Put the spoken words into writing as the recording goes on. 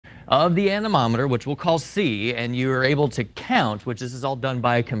of the anemometer, which we'll call C, and you are able to count, which this is all done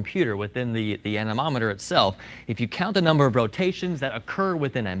by a computer within the anemometer itself. If you count the number of rotations that occur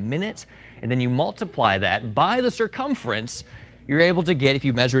within a minute, and then you multiply that by the circumference, you're able to get, if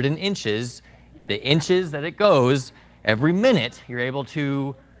you measure it in inches, the inches that it goes every minute, you're able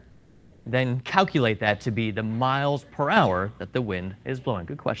to then calculate that to be the miles per hour that the wind is blowing.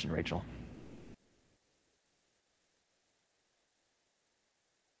 Good question, Rachel.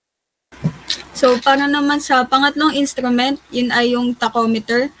 So, para naman sa pangatlong instrument, yun ay yung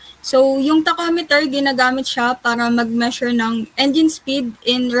tachometer. So, yung tachometer, ginagamit siya para mag-measure ng engine speed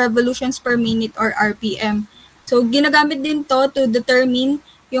in revolutions per minute or RPM. So, ginagamit din to determine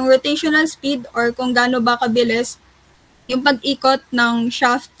yung rotational speed or kung gaano ba kabilis yung pag-ikot ng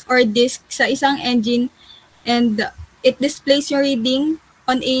shaft or disc sa isang engine, and it displays yung reading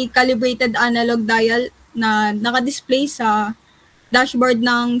on a calibrated analog dial na naka-display sa dashboard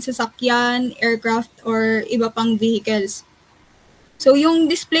ng sasakyan, aircraft, or iba pang vehicles. So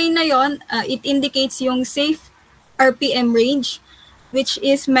yung display na yon, it indicates yung safe RPM range, which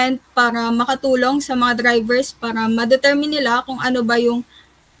is meant para makatulong sa mga drivers para ma-determine nila kung ano ba yung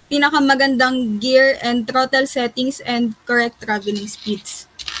pinakamagandang gear and throttle settings and correct traveling speeds.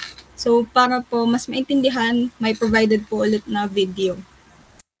 So para po mas maintindihan, may provided po ulit na video.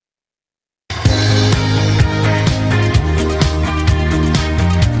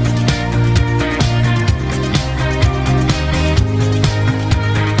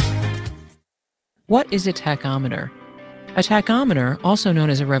 What is a tachometer? A tachometer, also known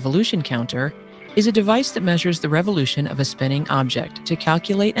as a revolution counter, is a device that measures the revolution of a spinning object to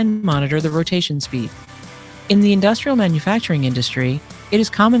calculate and monitor the rotation speed. In the industrial manufacturing industry, it is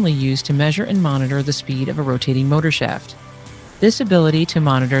commonly used to measure and monitor the speed of a rotating motor shaft. This ability to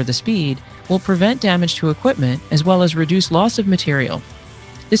monitor the speed will prevent damage to equipment as well as reduce loss of material.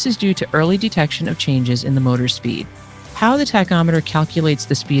 This is due to early detection of changes in the motor's speed. How the tachometer calculates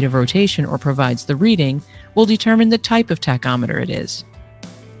the speed of rotation or provides the reading will determine the type of tachometer it is.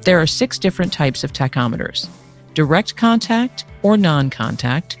 There are 6 different types of tachometers: direct contact or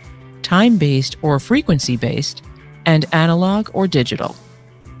non-contact, time-based or frequency-based, and analog or digital.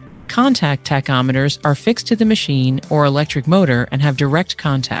 Contact tachometers are fixed to the machine or electric motor and have direct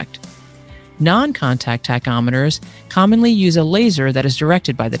contact. Non-contact tachometers commonly use a laser that is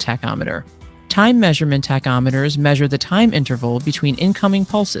directed by the tachometer. Time measurement tachometers measure the time interval between incoming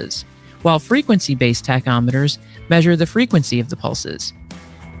pulses, while frequency-based tachometers measure the frequency of the pulses.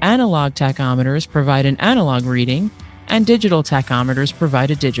 Analog tachometers provide an analog reading, and digital tachometers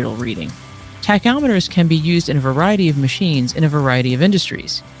provide a digital reading. Tachometers can be used in a variety of machines in a variety of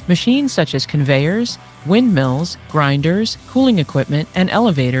industries. Machines such as conveyors, windmills, grinders, cooling equipment, and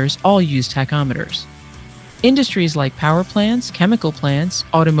elevators all use tachometers. Industries like power plants, chemical plants,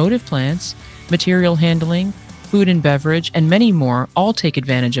 automotive plants, material handling, food and beverage, and many more all take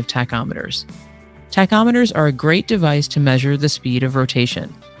advantage of tachometers. Tachometers are a great device to measure the speed of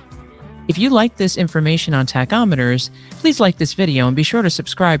rotation. If you like this information on tachometers, please like this video and be sure to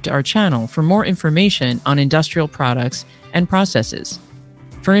subscribe to our channel for more information on industrial products and processes.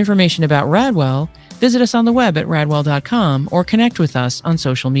 For information about Radwell, visit us on the web at radwell.com or connect with us on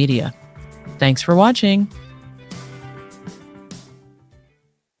social media. Thanks for watching!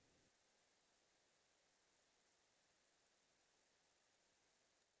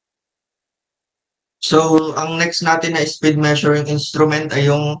 So, ang next natin na speed measuring instrument ay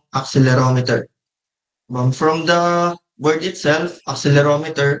yung accelerometer. From the word itself,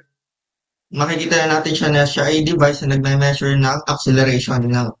 accelerometer, makikita na natin siya ay device na nagme-measure ng acceleration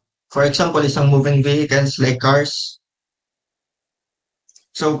ng, for example, isang moving vehicles like cars.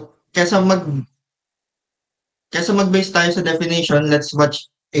 So, kesa mag-base tayo sa definition, let's watch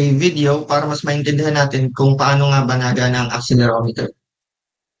a video para mas maintindihan natin kung paano nga ba nagana ang accelerometer.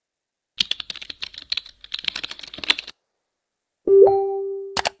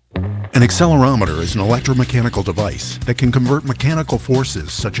 An accelerometer is an electromechanical device that can convert mechanical forces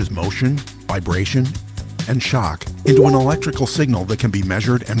such as motion, vibration, and shock into an electrical signal that can be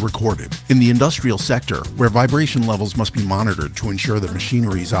measured and recorded. In the industrial sector, where vibration levels must be monitored to ensure that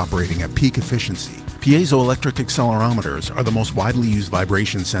machinery is operating at peak efficiency, piezoelectric accelerometers are the most widely used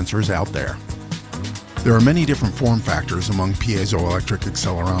vibration sensors out there. There are many different form factors among piezoelectric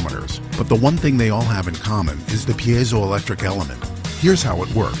accelerometers, but the one thing they all have in common is the piezoelectric element. Here's how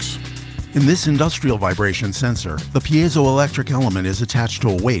it works. In this industrial vibration sensor, the piezoelectric element is attached to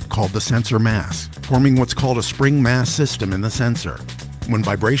a weight called the sensor mass, forming what's called a spring mass system in the sensor. When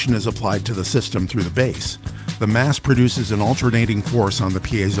vibration is applied to the system through the base, the mass produces an alternating force on the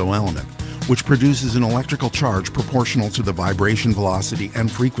piezo element, which produces an electrical charge proportional to the vibration velocity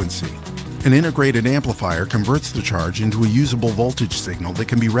and frequency. An integrated amplifier converts the charge into a usable voltage signal that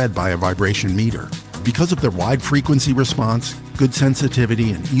can be read by a vibration meter. Because of their wide frequency response, good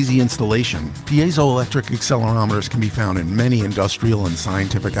sensitivity, and easy installation, piezoelectric accelerometers can be found in many industrial and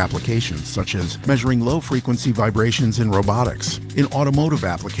scientific applications, such as measuring low-frequency vibrations in robotics, in automotive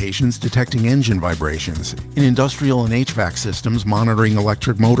applications detecting engine vibrations, in industrial and HVAC systems monitoring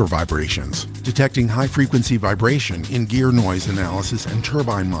electric motor vibrations, detecting high-frequency vibration in gear noise analysis and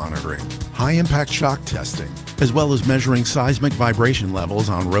turbine monitoring, high-impact shock testing, as well as measuring seismic vibration levels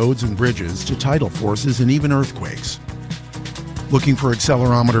on roads and bridges to tidal forces and even earthquakes. Looking for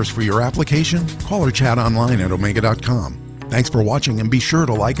accelerometers for your application? Call or chat online at omega.com. Thanks for watching and be sure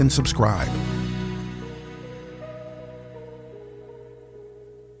to like and subscribe.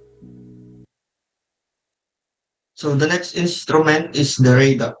 So the next instrument is the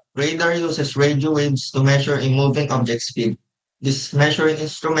radar. Radar uses radio waves to measure a moving object speed. This measuring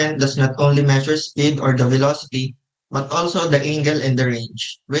instrument does not only measure speed or the velocity, but also the angle and the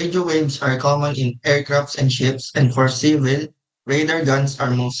range. Radio waves are common in aircrafts and ships, and for civil, radar guns are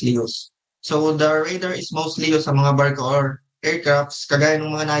mostly used. So the radar is mostly used sa mga barko or aircrafts, kagaya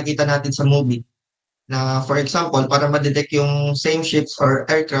ng mga nakikita natin sa movie. Na for example, para ma-detect yung same ships or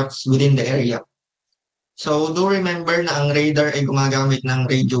aircrafts within the area. So do remember na ang radar ay gumagamit ng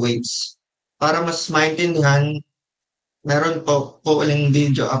radio waves. Para mas maintindihan, meron po uling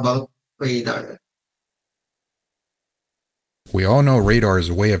video about radar. We all know radar is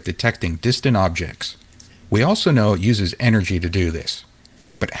a way of detecting distant objects. We also know it uses energy to do this.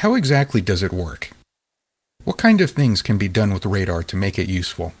 But how exactly does it work? What kind of things can be done with radar to make it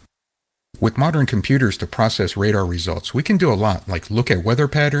useful? With modern computers to process radar results, we can do a lot, like look at weather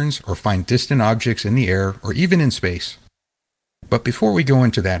patterns or find distant objects in the air or even in space. But before we go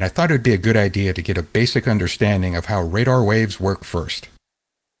into that, I thought it would be a good idea to get a basic understanding of how radar waves work first.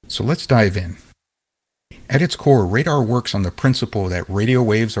 So let's dive in. At its core, radar works on the principle that radio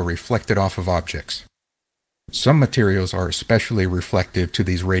waves are reflected off of objects. Some materials are especially reflective to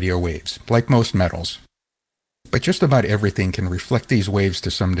these radio waves, like most metals. But just about everything can reflect these waves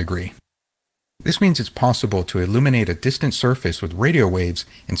to some degree. This means it's possible to illuminate a distant surface with radio waves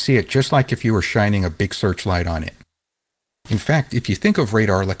and see it just like if you were shining a big searchlight on it. In fact, if you think of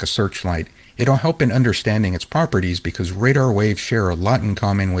radar like a searchlight, it'll help in understanding its properties because radar waves share a lot in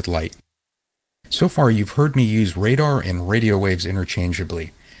common with light. So far, you've heard me use radar and radio waves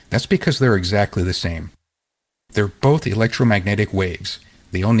interchangeably. That's because they're exactly the same. They're both electromagnetic waves.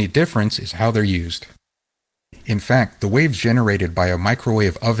 The only difference is how they're used. In fact, the waves generated by a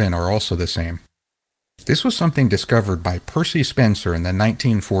microwave oven are also the same. This was something discovered by Percy Spencer in the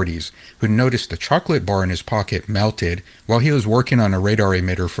 1940s, who noticed a chocolate bar in his pocket melted while he was working on a radar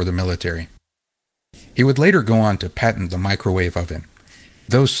emitter for the military. He would later go on to patent the microwave oven.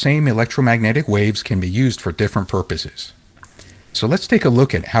 Those same electromagnetic waves can be used for different purposes. So let's take a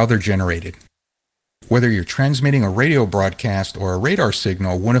look at how they're generated. Whether you're transmitting a radio broadcast or a radar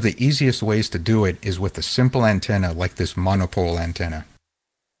signal, one of the easiest ways to do it is with a simple antenna like this monopole antenna.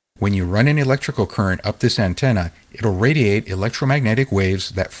 When you run an electrical current up this antenna, it'll radiate electromagnetic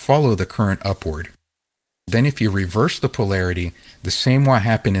waves that follow the current upward. Then if you reverse the polarity, the same will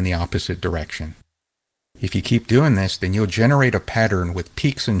happen in the opposite direction. If you keep doing this, then you'll generate a pattern with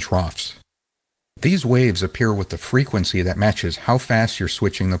peaks and troughs. These waves appear with the frequency that matches how fast you're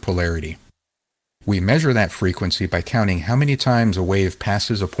switching the polarity. We measure that frequency by counting how many times a wave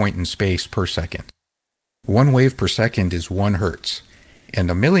passes a point in space per second. 1 wave per second is 1 hertz, and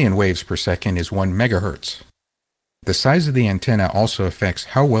 1,000,000 waves per second is 1 megahertz. The size of the antenna also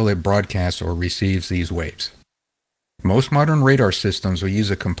affects how well it broadcasts or receives these waves. Most modern radar systems will use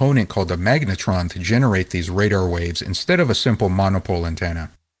a component called a magnetron to generate these radar waves instead of a simple monopole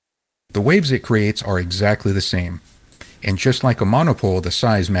antenna. The waves it creates are exactly the same, and just like a monopole, the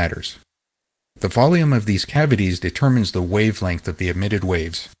size matters. The volume of these cavities determines the wavelength of the emitted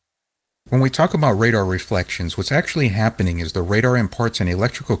waves. When we talk about radar reflections, what's actually happening is the radar imparts an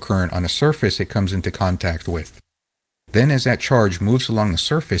electrical current on a surface it comes into contact with. Then as that charge moves along the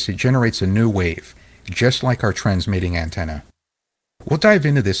surface, it generates a new wave, just like our transmitting antenna. We'll dive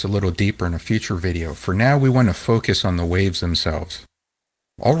into this a little deeper in a future video. For now, we want to focus on the waves themselves.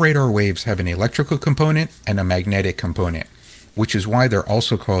 All radar waves have an electrical component and a magnetic component, which is why they're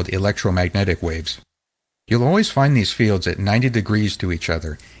also called electromagnetic waves. You'll always find these fields at 90 degrees to each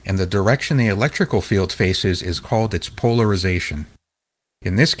other, and the direction the electrical field faces is called its polarization.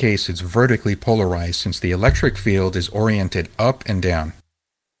 In this case, it's vertically polarized since the electric field is oriented up and down.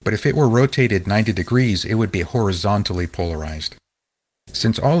 But if it were rotated 90 degrees, it would be horizontally polarized.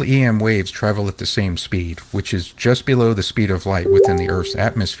 Since all EM waves travel at the same speed, which is just below the speed of light within the Earth's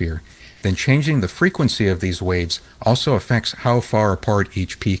atmosphere, then changing the frequency of these waves also affects how far apart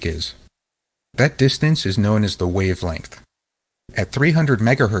each peak is. That distance is known as the wavelength. At 300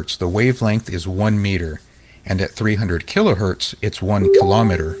 megahertz, the wavelength is 1 meter, and at 300 kilohertz, it's 1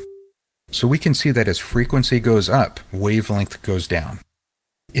 kilometer. So we can see that as frequency goes up, wavelength goes down.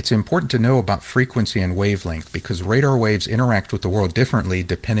 It's important to know about frequency and wavelength because radar waves interact with the world differently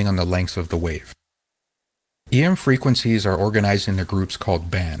depending on the length of the wave. EM frequencies are organized into groups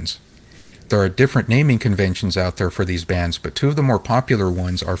called bands. There are different naming conventions out there for these bands, but two of the more popular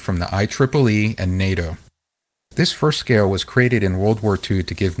ones are from the IEEE and NATO. This first scale was created in World War II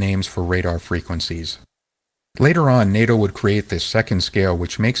to give names for radar frequencies. Later on, NATO would create this second scale,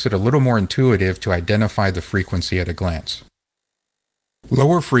 which makes it a little more intuitive to identify the frequency at a glance.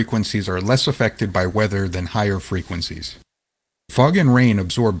 Lower frequencies are less affected by weather than higher frequencies. Fog and rain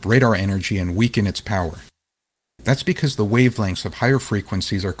absorb radar energy and weaken its power. That's because the wavelengths of higher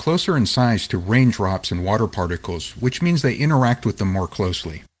frequencies are closer in size to raindrops and water particles, which means they interact with them more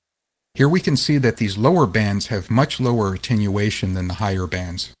closely. Here we can see that these lower bands have much lower attenuation than the higher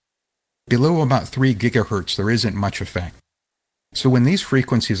bands. Below about 3 gigahertz, there isn't much effect. So when these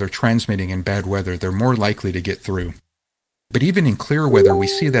frequencies are transmitting in bad weather, they're more likely to get through. But even in clear weather, we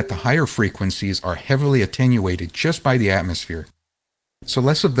see that the higher frequencies are heavily attenuated just by the atmosphere. So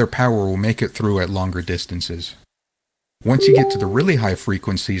less of their power will make it through at longer distances. Once you get to the really high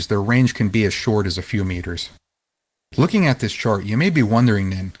frequencies, their range can be as short as a few meters. Looking at this chart, you may be wondering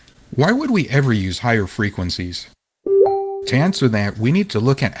then, why would we ever use higher frequencies? To answer that, we need to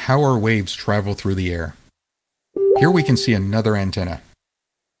look at how our waves travel through the air. Here we can see another antenna.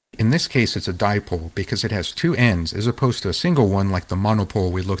 In this case, it's a dipole because it has two ends as opposed to a single one like the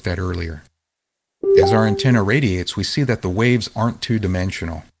monopole we looked at earlier. As our antenna radiates, we see that the waves aren't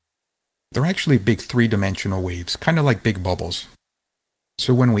two-dimensional. They're actually big three-dimensional waves, kind of like big bubbles.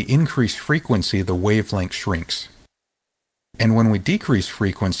 So when we increase frequency, the wavelength shrinks. And when we decrease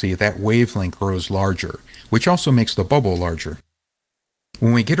frequency, that wavelength grows larger, which also makes the bubble larger.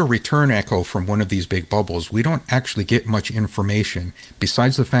 When we get a return echo from one of these big bubbles, we don't actually get much information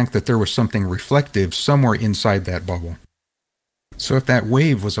besides the fact that there was something reflective somewhere inside that bubble. So if that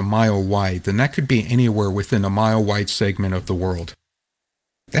wave was a mile wide, then that could be anywhere within a mile-wide segment of the world.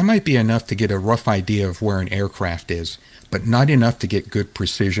 That might be enough to get a rough idea of where an aircraft is, but not enough to get good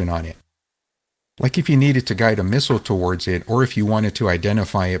precision on it. Like if you needed to guide a missile towards it, or if you wanted to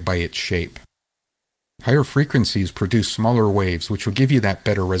identify it by its shape. Higher frequencies produce smaller waves, which will give you that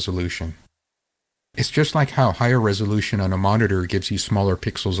better resolution. It's just like how higher resolution on a monitor gives you smaller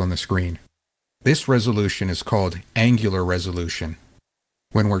pixels on the screen. This resolution is called angular resolution.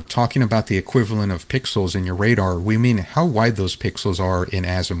 When we're talking about the equivalent of pixels in your radar, we mean how wide those pixels are in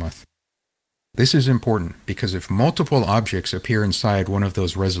azimuth. This is important because if multiple objects appear inside one of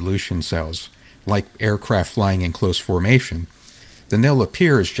those resolution cells, like aircraft flying in close formation, then they'll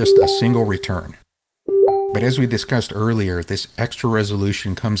appear as just a single return. But as we discussed earlier, this extra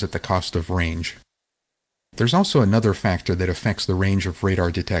resolution comes at the cost of range. There's also another factor that affects the range of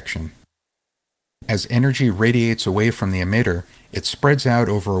radar detection. As energy radiates away from the emitter, it spreads out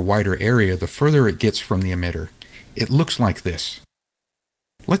over a wider area the further it gets from the emitter. It looks like this.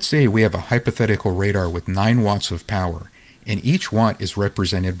 Let's say we have a hypothetical radar with 9 watts of power, and each watt is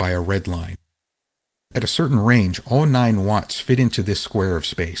represented by a red line. At a certain range, all 9 watts fit into this square of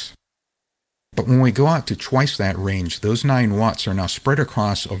space. But when we go out to twice that range, those 9 watts are now spread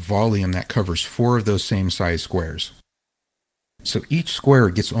across a volume that covers 4 of those same size squares. So each square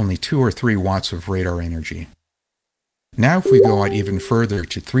gets only 2 or 3 watts of radar energy. Now if we go out even further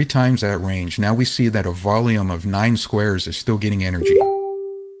to 3 times that range, now we see that a volume of 9 squares is still getting energy.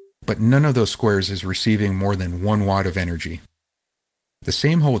 But none of those squares is receiving more than 1 watt of energy. The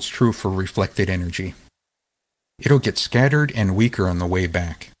same holds true for reflected energy. It'll get scattered and weaker on the way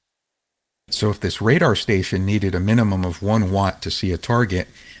back. So if this radar station needed a minimum of 1 watt to see a target,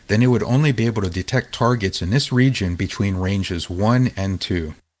 then it would only be able to detect targets in this region between ranges 1 and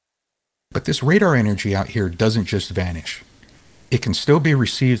 2. But this radar energy out here doesn't just vanish. It can still be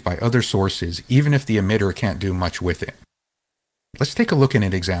received by other sources even if the emitter can't do much with it. Let's take a look at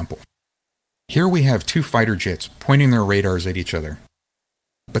an example. Here we have 2 fighter jets pointing their radars at each other.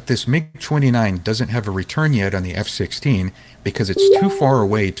 But this MiG-29 doesn't have a return yet on the F-16 because it's too far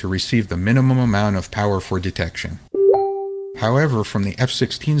away to receive the minimum amount of power for detection. However, from the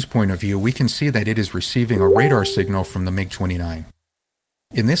F-16's point of view, we can see that it is receiving a radar signal from the MiG-29.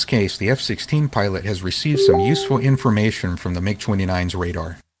 In this case, the F-16 pilot has received some useful information from the MiG-29's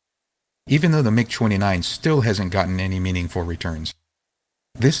radar, even though the MiG-29 still hasn't gotten any meaningful returns.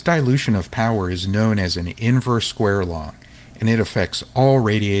 This dilution of power is known as an inverse square law, and it affects all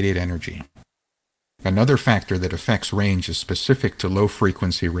radiated energy. Another factor that affects range is specific to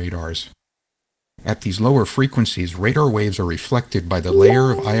low-frequency radars. At these lower frequencies, radar waves are reflected by the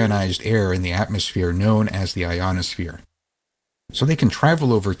layer of ionized air in the atmosphere known as the ionosphere. So they can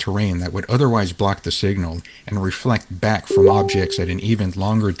travel over terrain that would otherwise block the signal and reflect back from objects at an even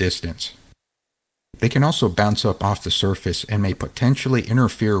longer distance. They can also bounce up off the surface and may potentially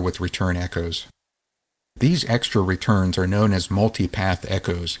interfere with return echoes. These extra returns are known as multipath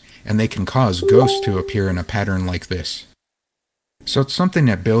echoes, and they can cause ghosts to appear in a pattern like this. So it's something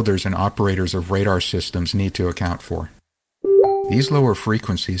that builders and operators of radar systems need to account for. These lower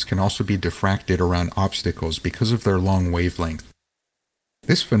frequencies can also be diffracted around obstacles because of their long wavelength.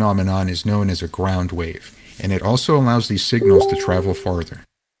 This phenomenon is known as a ground wave, and it also allows these signals to travel farther.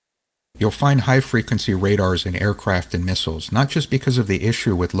 You'll find high-frequency radars in aircraft and missiles, not just because of the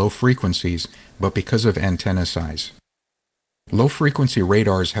issue with low frequencies, but because of antenna size. Low-frequency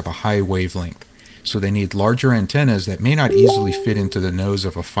radars have a high wavelength, so they need larger antennas that may not easily fit into the nose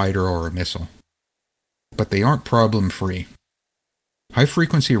of a fighter or a missile. But they aren't problem-free.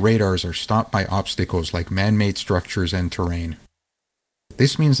 High-frequency radars are stopped by obstacles like man-made structures and terrain.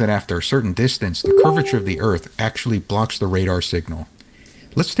 This means that after a certain distance, the curvature of the Earth actually blocks the radar signal.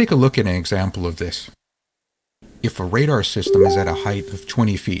 Let's take a look at an example of this. If a radar system is at a height of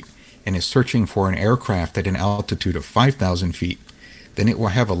 20 feet and is searching for an aircraft at an altitude of 5,000 feet, then it will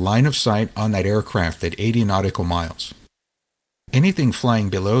have a line of sight on that aircraft at 80 nautical miles. Anything flying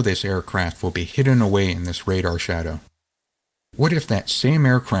below this aircraft will be hidden away in this radar shadow. What if that same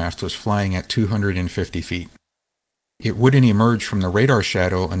aircraft was flying at 250 feet? It wouldn't emerge from the radar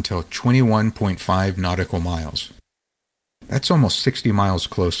shadow until 21.5 nautical miles. That's almost 60 miles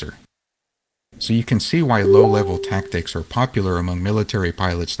closer. So you can see why low-level tactics are popular among military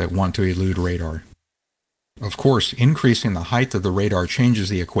pilots that want to elude radar. Of course, increasing the height of the radar changes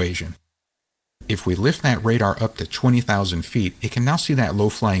the equation. If we lift that radar up to 20,000 feet, it can now see that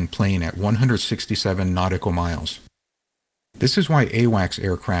low-flying plane at 167 nautical miles. This is why AWACS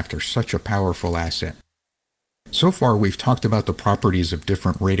aircraft are such a powerful asset. So far, we've talked about the properties of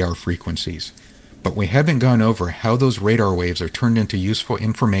different radar frequencies, but we haven't gone over how those radar waves are turned into useful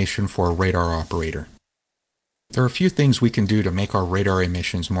information for a radar operator. There are a few things we can do to make our radar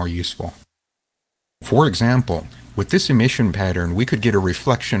emissions more useful. For example, with this emission pattern, we could get a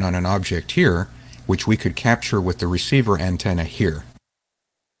reflection on an object here, which we could capture with the receiver antenna here.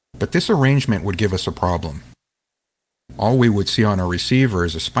 But this arrangement would give us a problem. All we would see on our receiver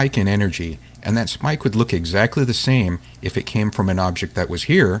is a spike in energy, and that spike would look exactly the same if it came from an object that was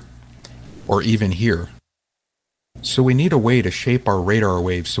here, or even here. So we need a way to shape our radar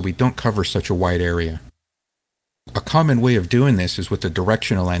waves so we don't cover such a wide area. A common way of doing this is with a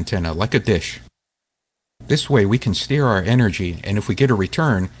directional antenna, like a dish. This way we can steer our energy, and if we get a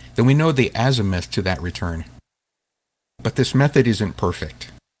return, then we know the azimuth to that return. But this method isn't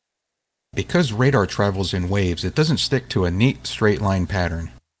perfect. Because radar travels in waves, it doesn't stick to a neat straight line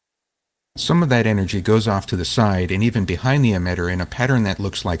pattern. Some of that energy goes off to the side and even behind the emitter in a pattern that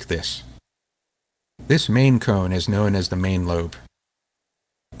looks like this. This main cone is known as the main lobe.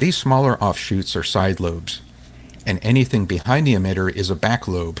 These smaller offshoots are side lobes, and anything behind the emitter is a back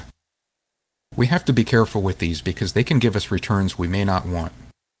lobe. We have to be careful with these because they can give us returns we may not want.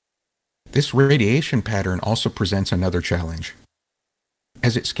 This radiation pattern also presents another challenge.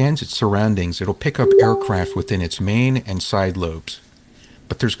 As it scans its surroundings, it'll pick up aircraft within its main and side lobes,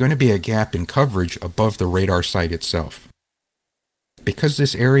 but there's going to be a gap in coverage above the radar site itself. Because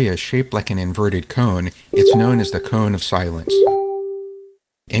this area is shaped like an inverted cone, it's known as the cone of silence.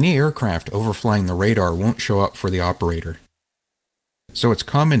 Any aircraft overflying the radar won't show up for the operator. So it's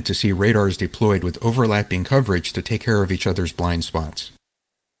common to see radars deployed with overlapping coverage to take care of each other's blind spots.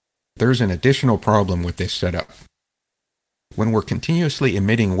 There's an additional problem with this setup. When we're continuously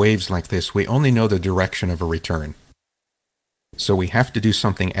emitting waves like this, we only know the direction of a return. So we have to do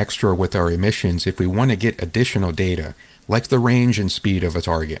something extra with our emissions if we want to get additional data, like the range and speed of a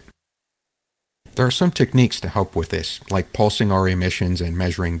target. There are some techniques to help with this, like pulsing our emissions and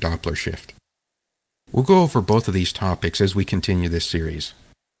measuring Doppler shift. We'll go over both of these topics as we continue this series.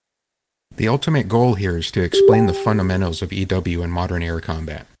 The ultimate goal here is to explain the fundamentals of EW in modern air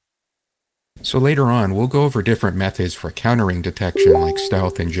combat. So later on, we'll go over different methods for countering detection like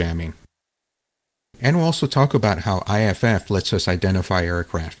stealth and jamming. And we'll also talk about how IFF lets us identify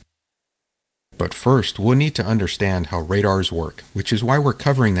aircraft. But first, we'll need to understand how radars work, which is why we're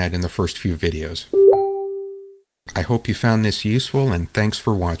covering that in the first few videos. I hope you found this useful, and thanks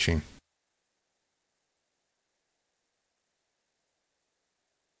for watching.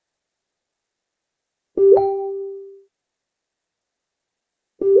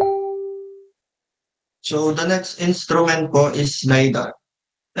 So the next instrument po is LiDAR.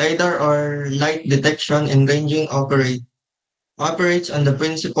 LiDAR or light detection and ranging operates on the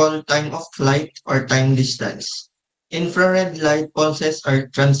principle time of flight or time distance. Infrared light pulses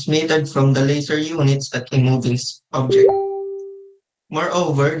are transmitted from the laser units at a moving object.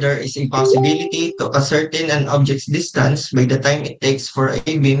 Moreover, there is a possibility to ascertain an object's distance by the time it takes for a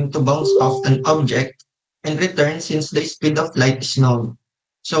beam to bounce off an object and return since the speed of light is known.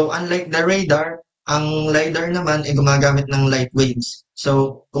 So unlike the radar, ang LiDAR naman ay gumagamit ng light waves.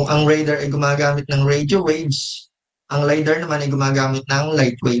 So kung ang radar ay gumagamit ng radio waves, ang LiDAR naman ay gumagamit ng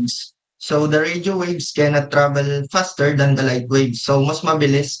light waves. So the radio waves cannot travel faster than the light waves. So mas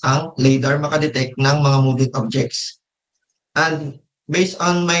mabilis ang LiDAR makadetect ng mga moving objects. And based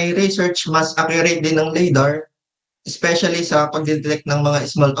on my research, mas accurate din ng LiDAR, especially sa pag-detect ng mga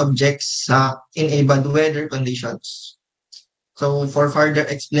small objects in a bad weather conditions. So for further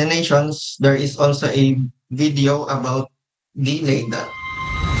explanations, there is also a video about the LiDAR.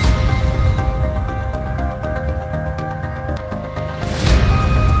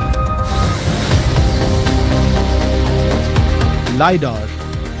 LiDAR,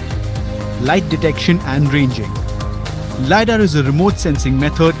 light detection and ranging. LiDAR is a remote sensing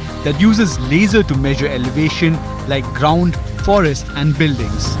method that uses laser to measure elevation like ground, forest and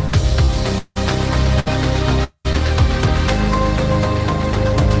buildings.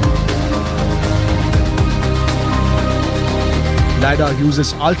 LiDAR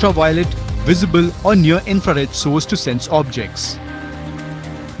uses ultraviolet, visible or near-infrared source to sense objects.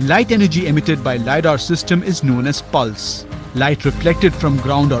 Light energy emitted by LiDAR system is known as pulse. Light reflected from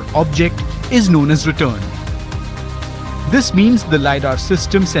ground or object is known as return. This means the LiDAR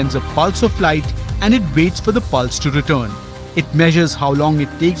system sends a pulse of light and it waits for the pulse to return. It measures how long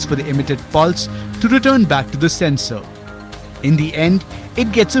it takes for the emitted pulse to return back to the sensor. In the end,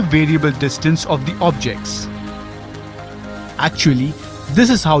 it gets a variable distance of the objects. Actually,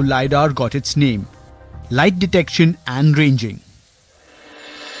 this is how LiDAR got its name: light detection and ranging.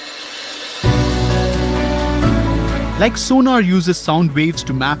 Like sonar uses sound waves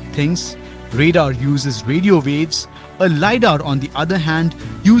to map things, radar uses radio waves, a LiDAR on the other hand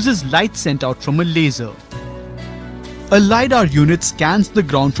uses light sent out from a laser. A LiDAR unit scans the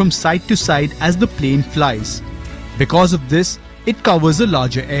ground from side to side as the plane flies. Because of this, it covers a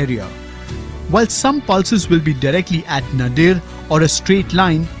larger area. While some pulses will be directly at nadir or a straight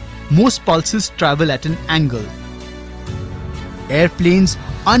line, most pulses travel at an angle. Airplanes,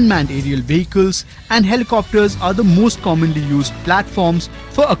 unmanned aerial vehicles and helicopters are the most commonly used platforms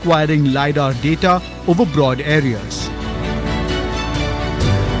for acquiring LiDAR data over broad areas.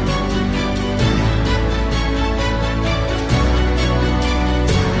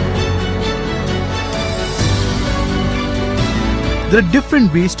 There are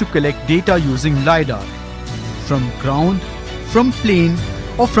different ways to collect data using LiDAR: from ground, from plane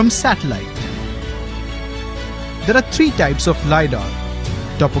or from satellite. There are three types of LiDAR.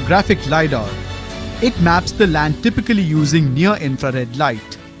 Topographic LiDAR. It maps the land typically using near-infrared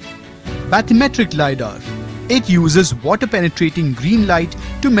light. Bathymetric LiDAR. It uses water-penetrating green light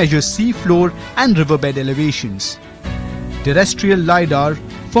to measure sea floor and riverbed elevations. Terrestrial LiDAR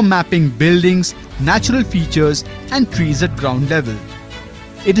for mapping buildings, natural features and trees at ground level.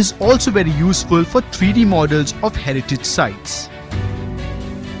 It is also very useful for 3D models of heritage sites.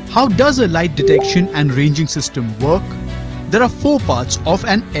 How does a light detection and ranging system work? There are four parts of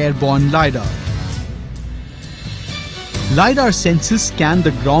an airborne LiDAR. LiDAR sensors scan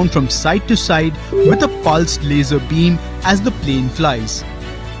the ground from side to side with a pulsed laser beam as the plane flies.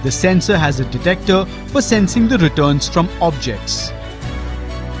 The sensor has a detector for sensing the returns from objects.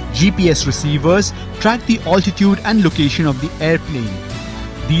 GPS receivers track the altitude and location of the airplane.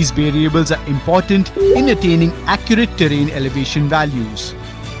 These variables are important in attaining accurate terrain elevation values.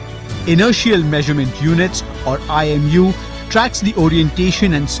 Inertial Measurement Units or IMU tracks the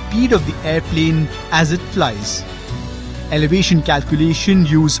orientation and speed of the airplane as it flies. Elevation calculation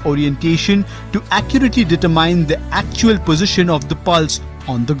use orientation to accurately determine the actual position of the pulse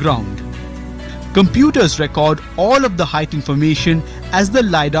on the ground. Computers record all of the height information as the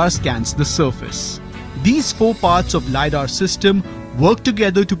LiDAR scans the surface. These four parts of LiDAR system work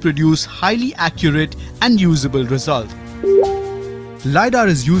together to produce highly accurate and usable results. LiDAR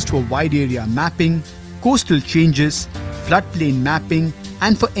is used for wide area mapping, coastal changes, floodplain mapping,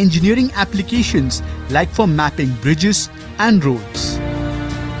 and for engineering applications like for mapping bridges and roads.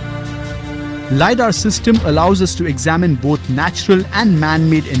 LiDAR system allows us to examine both natural and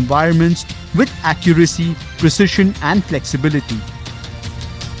man-made environments with accuracy, precision, and flexibility.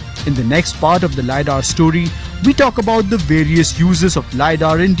 In the next part of the LiDAR story, we talk about the various uses of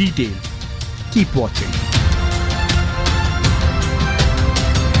LiDAR in detail. Keep watching.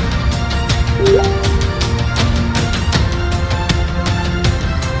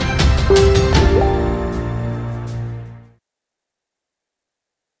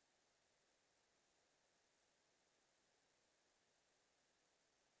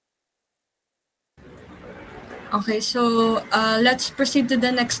 Okay, so let's proceed to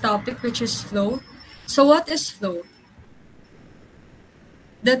the next topic, which is flow. So what is flow?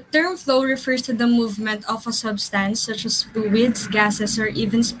 The term flow refers to the movement of a substance, such as fluids, gases, or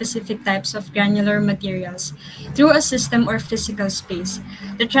even specific types of granular materials, through a system or physical space.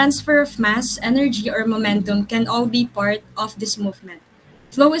 The transfer of mass, energy, or momentum can all be part of this movement.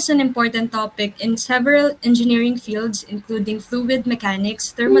 Flow is an important topic in several engineering fields, including fluid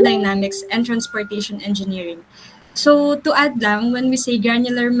mechanics, thermodynamics, and transportation engineering. So, to add lang, when we say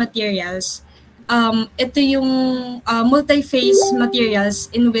granular materials, ito yung multi-phase materials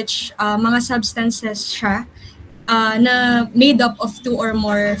in which mga substances siya na made up of two or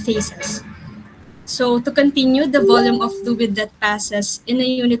more phases. So, to continue, the volume of fluid that passes in a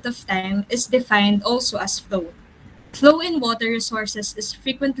unit of time is defined also as flow. Flow in water resources is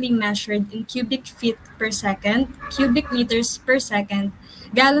frequently measured in cubic feet per second, cubic meters per second,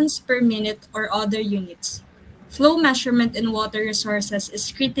 gallons per minute, or other units. Flow measurement in water resources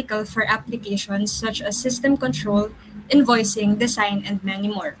is critical for applications such as system control, invoicing, design, and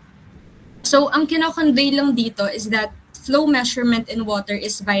many more. So, ang kino-convey lang dito is that flow measurement in water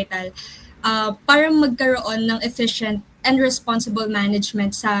is vital para magkaroon ng efficient and responsible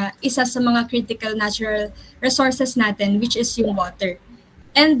management sa isa sa mga critical natural resources natin, which is yung water.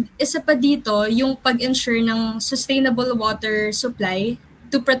 And isa pa dito, yung pag-ensure ng sustainable water supply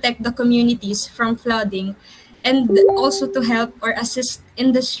to protect the communities from flooding and also to help or assist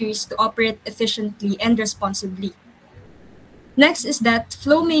industries to operate efficiently and responsibly. Next is that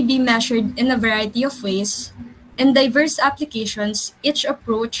flow may be measured in a variety of ways. In diverse applications, each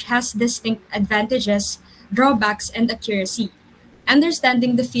approach has distinct advantages, drawbacks, and accuracy.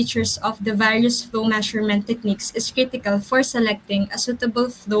 Understanding the features of the various flow measurement techniques is critical for selecting a suitable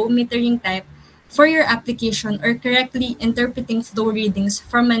flow metering type for your application or correctly interpreting flow readings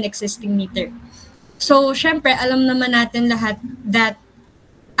from an existing meter. So, syempre, alam naman natin lahat that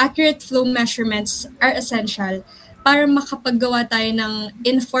accurate flow measurements are essential para makapaggawa tayo ng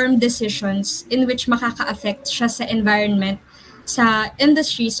informed decisions in which makaka-affect siya sa environment, sa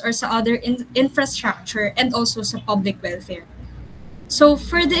industries, or sa other infrastructure, and also sa public welfare. So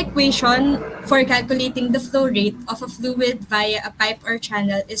for the equation for calculating the flow rate of a fluid via a pipe or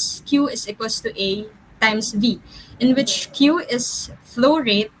channel is Q is equals to A times V, in which Q is flow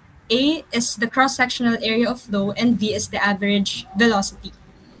rate, A is the cross-sectional area of flow, and V is the average velocity.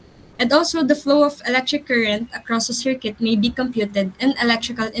 And also, the flow of electric current across a circuit may be computed in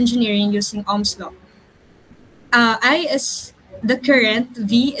electrical engineering using Ohm's law. I is the current,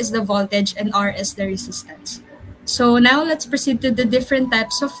 V is the voltage, and R is the resistance. So now let's proceed to the different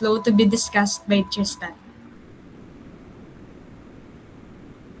types of flow to be discussed by Tristan.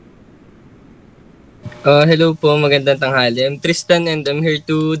 Hello po, magandang tanghali. I'm Tristan and I'm here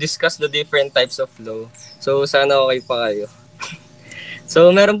to discuss the different types of flow. So sana okay pa kayo. So,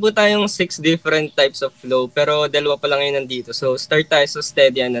 meron po tayong 6 different types of flow, pero dalawa pa lang yun nandito. So, start tayo sa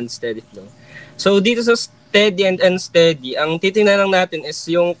steady and unsteady flow. So, dito sa steady and unsteady, ang titingnan lang natin is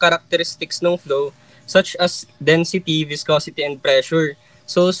yung characteristics ng flow, such as density, viscosity, and pressure.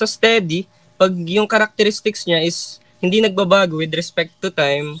 So, sa steady, pag yung characteristics niya is hindi nagbabago with respect to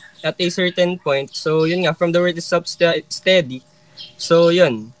time at a certain point. So, yun nga, from the word is steady. So,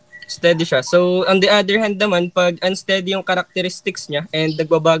 yun. Steady siya. So, on the other hand naman, pag unsteady yung characteristics niya and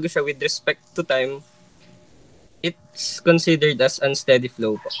nagbabago siya with respect to time, it's considered as unsteady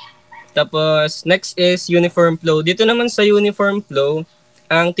flow po. Tapos, next is uniform flow. Dito naman sa uniform flow,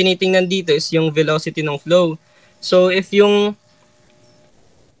 ang tinitingnan dito is yung velocity ng flow. So, if yung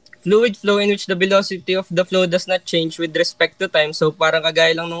fluid flow in which the velocity of the flow does not change with respect to time, so parang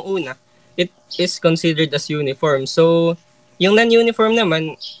kagaya lang nung una, it is considered as uniform. So, yung non-uniform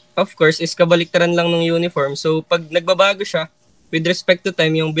naman, of course, is kabaliktaran lang ng uniform. So, pag nagbabago siya with respect to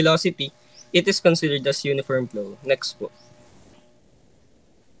time, yung velocity, it is considered as uniform flow. Next po.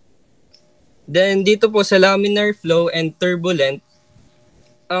 Then, dito po sa laminar flow and turbulent,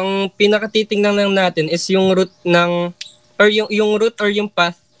 ang pinakatitingnan lang natin is yung route ng, or yung route or yung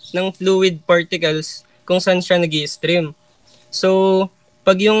path ng fluid particles kung saan siya nag-i-stream. So,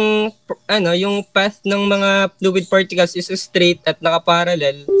 pag yung path ng mga fluid particles is straight at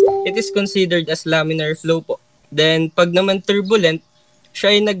nakaparallel, it is considered as laminar flow po. Then, pag naman turbulent,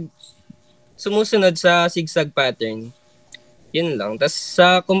 siya ay sumusunod sa zigzag pattern. Yun lang. Tapos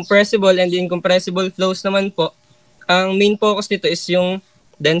sa compressible and incompressible flows naman po, ang main focus nito is yung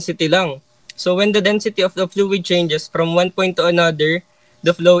density lang. So when the density of the fluid changes from one point to another,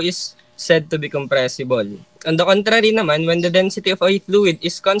 the flow is said to be compressible. On the contrary naman, when the density of a fluid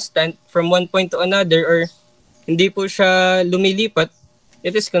is constant from one point to another or hindi po siya lumilipat,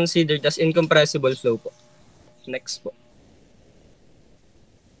 it is considered as incompressible flow po. Next po.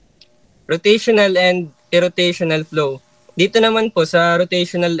 Rotational and irrotational flow. Dito naman po sa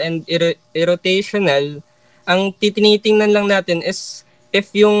rotational and irrotational, ang tinitingnan lang natin is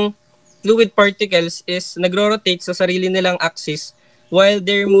if yung fluid particles is nagro-rotate sa sarili nilang axis while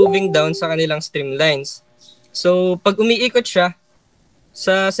they're moving down sa kanilang streamlines. So, pag umiikot siya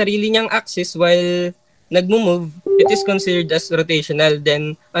sa sarili niyang axis while nagmo-move, it is considered as rotational.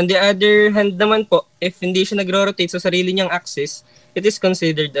 Then, on the other hand naman po, if hindi siya nagro-rotate sa sarili niyang axis, it is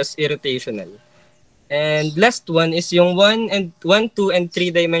considered as irrotational. And last one is yung 1, 2, and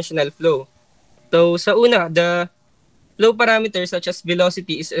 3-dimensional flow. So, sa una, the flow parameters such as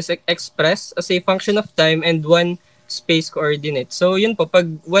velocity is expressed as a function of time and one space coordinate. So, yun po, pag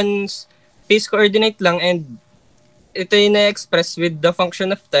one space coordinate lang and ito yung na-express with the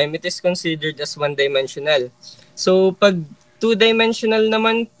function of time, it is considered as one-dimensional. So, pag two-dimensional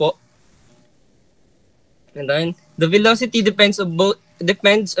naman po, and then, the velocity depends on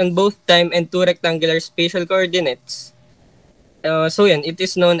both time and two rectangular spatial coordinates. So yan, it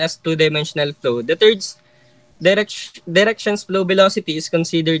is known as two-dimensional flow. The third directions flow velocity is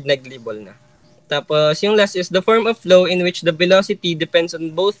considered negligible na. Tapos yung last is the form of flow in which the velocity depends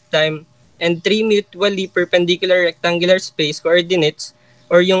on both time and three mutually perpendicular rectangular space coordinates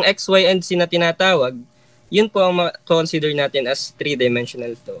or yung x, y, and z na tinatawag. Yun po ang consider natin as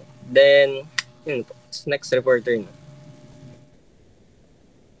three-dimensional flow. Then, yun po. Next reporter na.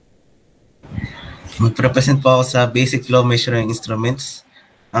 Mag-represent po ako sa basic flow measuring instruments.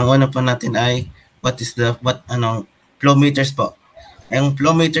 Ang una po natin ay flow meters po. Ang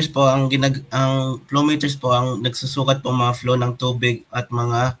flow meters po ang nagsusukat po mga flow ng tubig at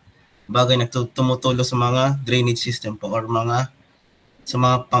mga bagay na tumutulo sa mga drainage system po or sa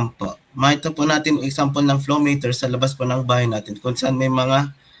mga pump po. Makita po natin example ng flow meter sa labas po ng bahay natin kung saan may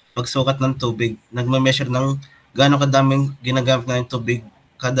mga pagsukat ng tubig, nagme-measure ng gaano kadaming ginagamit ng tubig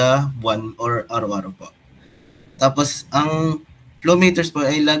kada buwan or araw-araw po. Tapos, ang flow meters po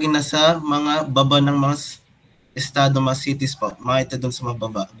ay lagi nasa mga baba ng mga estado, mga cities po. Makita dun sa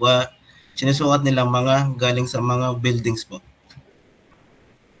mababa. Sinusukat nilang mga galing sa mga buildings po.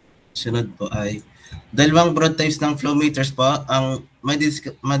 Sunod po ay dalawang broad types ng flow meters po. Ang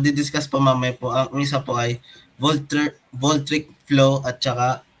madidiscuss po mamaya po. Ang isa po ay voltaic flow at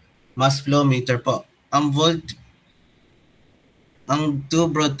saka mass flow meter po. Ang two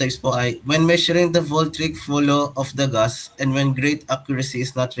broad types po ay when measuring the voltaic flow of the gas and when great accuracy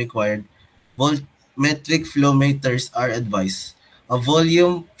is not required, voltmetric flow meters are advised. A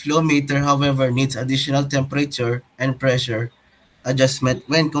volume flow meter, however, needs additional temperature and pressure adjustment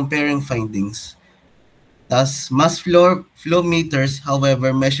when comparing findings. Thus, mass flow meters,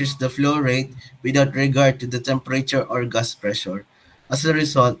 however, measures the flow rate without regard to the temperature or gas pressure. As a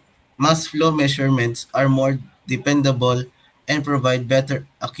result, mass flow measurements are more dependable and provide better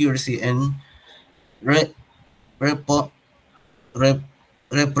accuracy and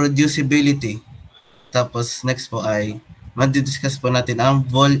reproducibility. Tapos next po ay madidiscuss po natin ang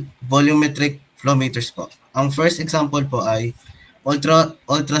volumetric flow meters po. Ang first example po ay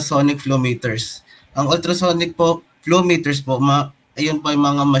ultrasonic flow meters. Ang ultrasonic po flow meters po, ayun po yung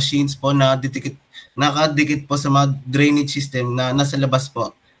mga machines po na nakadikit po sa mga drainage system na nasa labas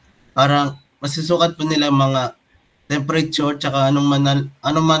po. Parang masisukat po nila mga temperature tsaka anong man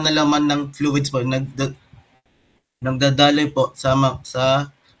na laman ng fluids po nagdadaloy po sa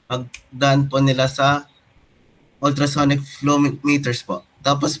pagdaan po nila sa ultrasonic flow meters po.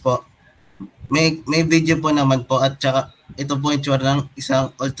 Tapos po may video po naman po at tsaka ito po yung tsura ng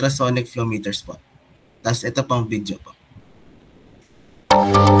isang ultrasonic flow meters po. Tapos ito pang video po.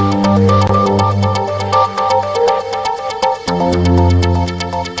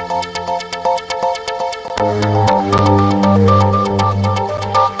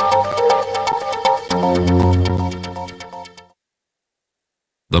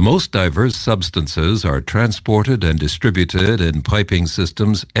 The most diverse substances are transported and distributed in piping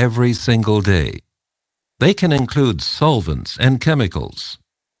systems every single day. They can include solvents and chemicals,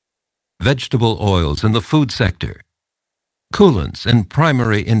 vegetable oils in the food sector, coolants in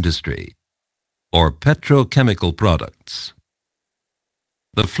primary industry, or petrochemical products.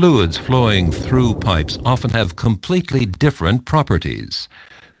 The fluids flowing through pipes often have completely different properties.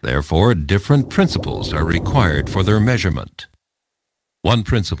 Therefore, different principles are required for their measurement. One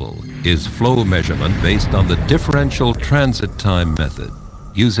principle is flow measurement based on the differential transit time method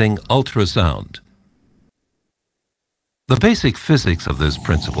using ultrasound. The basic physics of this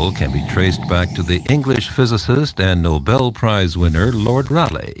principle can be traced back to the English physicist and Nobel Prize winner Lord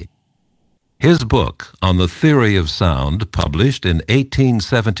Rayleigh. His book on the theory of sound, published in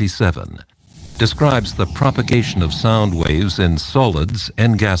 1877, describes the propagation of sound waves in solids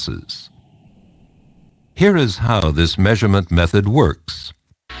and gases. Here is how this measurement method works.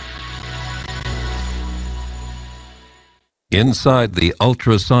 Inside the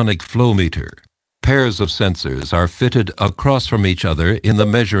ultrasonic flow meter, pairs of sensors are fitted across from each other in the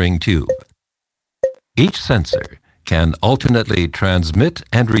measuring tube. Each sensor can alternately transmit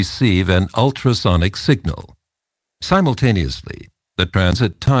and receive an ultrasonic signal. Simultaneously, the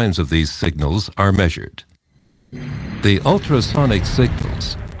transit times of these signals are measured. The ultrasonic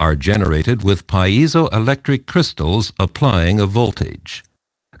signals are generated with piezoelectric crystals applying a voltage.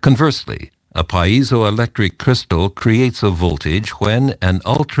 Conversely, a piezoelectric crystal creates a voltage when an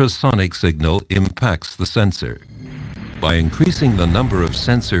ultrasonic signal impacts the sensor. By increasing the number of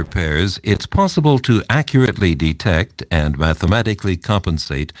sensor pairs, it's possible to accurately detect and mathematically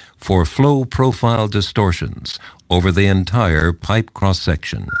compensate for flow profile distortions over the entire pipe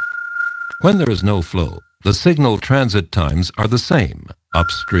cross-section. When there is no flow, the signal transit times are the same,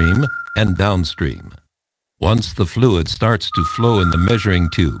 upstream and downstream. Once the fluid starts to flow in the measuring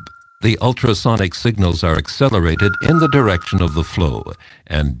tube, the ultrasonic signals are accelerated in the direction of the flow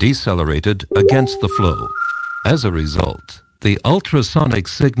and decelerated against the flow. As a result, the ultrasonic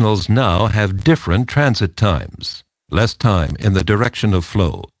signals now have different transit times, less time in the direction of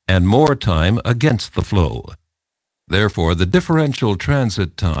flow and more time against the flow. Therefore, the differential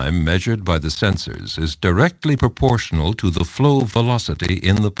transit time measured by the sensors is directly proportional to the flow velocity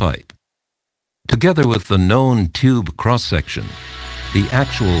in the pipe. Together with the known tube cross-section, the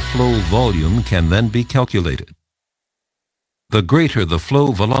actual flow volume can then be calculated. The greater the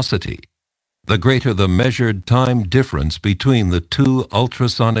flow velocity, the greater the measured time difference between the two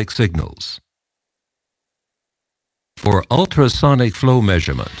ultrasonic signals. For ultrasonic flow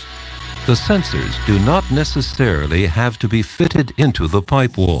measurement, the sensors do not necessarily have to be fitted into the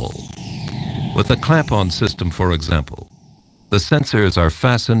pipe wall. With a clamp-on system, for example, the sensors are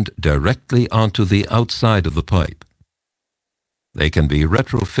fastened directly onto the outside of the pipe. They can be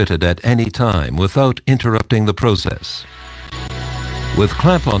retrofitted at any time without interrupting the process. With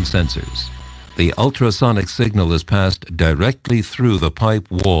clamp-on sensors, the ultrasonic signal is passed directly through the pipe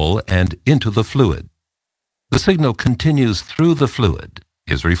wall and into the fluid. The signal continues through the fluid,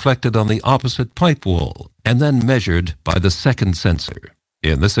 is reflected on the opposite pipe wall, and then measured by the second sensor.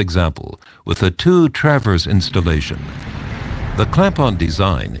 In this example, with a 2-traverse installation, the clamp-on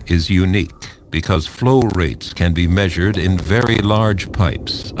design is unique because flow rates can be measured in very large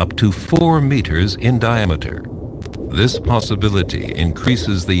pipes, up to 4 meters in diameter. This possibility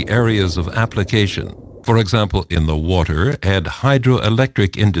increases the areas of application, for example in the water and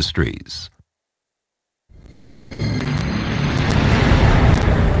hydroelectric industries.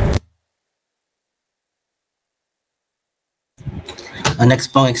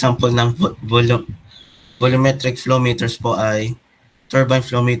 Next pong example ng volumetric flow meters po ay turbine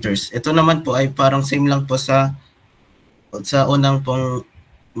flow meters. Ito naman po ay parang same lang po sa unang pong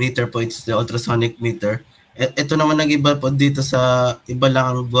meter po, it's the ultrasonic meter. Ito naman nag-iba po dito sa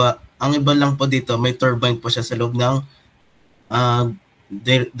ang iba lang po dito may turbine po siya sa loob ng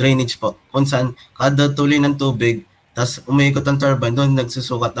drainage po, kung saan kada tuloy ng tubig tas umiikot ang turbine, doon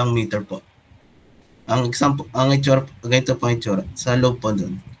nagsusukat ang meter po. Ang example, ang itsura, ganito po ang itsura sa loob po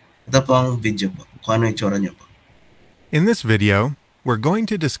doon. Ito po ang video po, kung ano itsura niyo po. In this video, we're going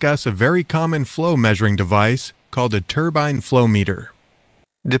to discuss a very common flow measuring device called a turbine flow meter.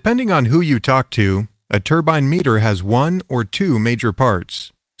 Depending on who you talk to, a turbine meter has 1 or 2 major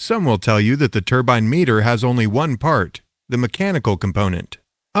parts. Some will tell you that the turbine meter has only one part, the mechanical component.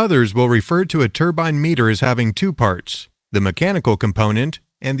 Others will refer to a turbine meter as having 2 parts, the mechanical component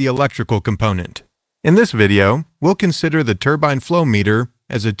and the electrical component. In this video, we'll consider the turbine flow meter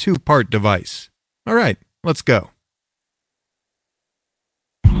as a 2-part device. All right, let's go.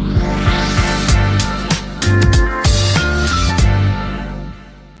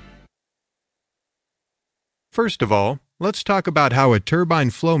 First of all, let's talk about how a turbine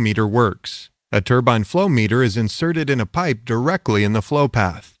flow meter works. A turbine flow meter is inserted in a pipe directly in the flow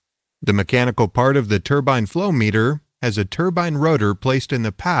path. The mechanical part of the turbine flow meter has a turbine rotor placed in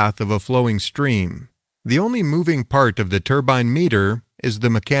the path of a flowing stream. The only moving part of the turbine meter is the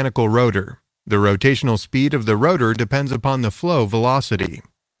mechanical rotor. The rotational speed of the rotor depends upon the flow velocity.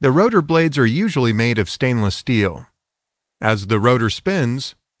 The rotor blades are usually made of stainless steel. As the rotor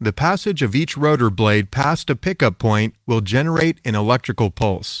spins, the passage of each rotor blade past a pickup point will generate an electrical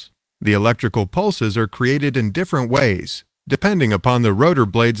pulse. The electrical pulses are created in different ways, depending upon the rotor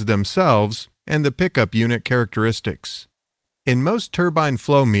blades themselves and the pickup unit characteristics. In most turbine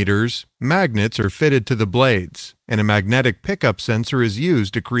flow meters, magnets are fitted to the blades, and a magnetic pickup sensor is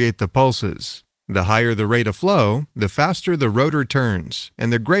used to create the pulses. The higher the rate of flow, the faster the rotor turns,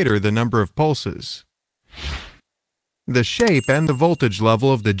 and the greater the number of pulses. The shape and the voltage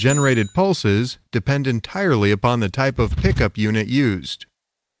level of the generated pulses depend entirely upon the type of pickup unit used.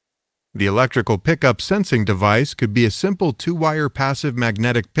 The electrical pickup sensing device could be a simple 2-wire passive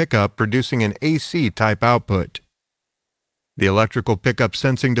magnetic pickup producing an AC type output. The electrical pickup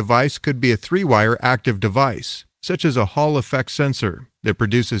sensing device could be a 3-wire active device, such as a Hall effect sensor, that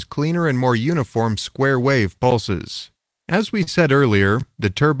produces cleaner and more uniform square wave pulses. As we said earlier, the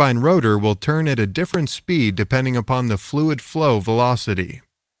turbine rotor will turn at a different speed depending upon the fluid flow velocity.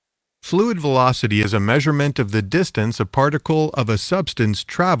 Fluid velocity is a measurement of the distance a particle of a substance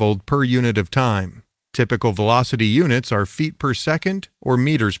traveled per unit of time. Typical velocity units are feet per second or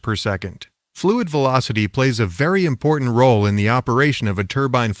meters per second. Fluid velocity plays a very important role in the operation of a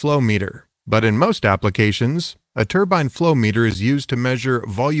turbine flow meter, but in most applications, a turbine flow meter is used to measure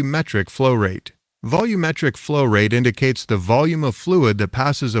volumetric flow rate. Volumetric flow rate indicates the volume of fluid that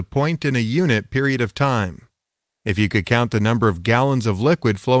passes a point in a unit period of time. If you could count the number of gallons of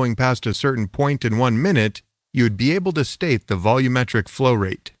liquid flowing past a certain point in 1 minute, you would be able to state the volumetric flow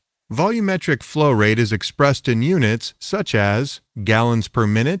rate. Volumetric flow rate is expressed in units such as gallons per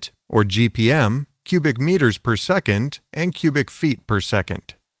minute, or GPM, cubic meters per second, and cubic feet per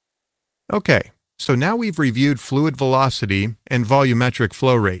second. Okay, so now we've reviewed fluid velocity and volumetric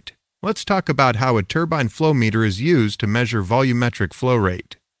flow rate. Let's talk about how a turbine flow meter is used to measure volumetric flow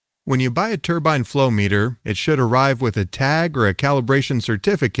rate. When you buy a turbine flow meter, it should arrive with a tag or a calibration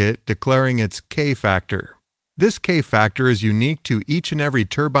certificate declaring its K factor. This K factor is unique to each and every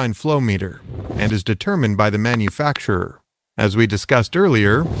turbine flow meter and is determined by the manufacturer. As we discussed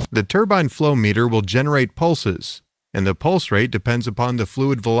earlier, the turbine flow meter will generate pulses, and the pulse rate depends upon the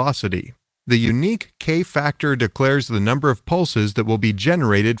fluid velocity. The unique K factor declares the number of pulses that will be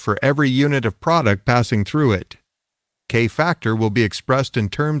generated for every unit of product passing through it. K factor will be expressed in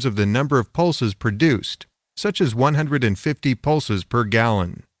terms of the number of pulses produced, such as 150 pulses per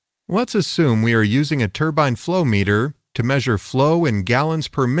gallon. Let's assume we are using a turbine flow meter to measure flow in gallons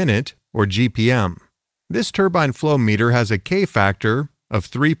per minute, or GPM. This turbine flow meter has a K factor of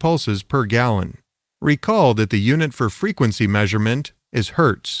 3 pulses per gallon. Recall that the unit for frequency measurement is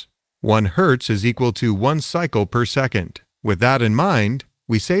hertz. 1 hertz is equal to 1 cycle per second. With that in mind,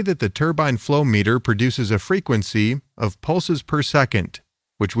 we say that the turbine flow meter produces a frequency of pulses per second,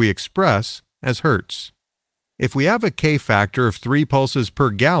 which we express as hertz. If we have a K factor of 3 pulses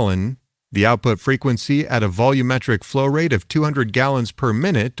per gallon, the output frequency at a volumetric flow rate of 200 gallons per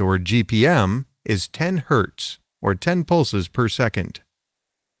minute, or GPM, is 10 hertz, or 10 pulses per second.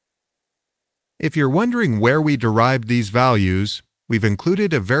 If you're wondering where we derived these values, we've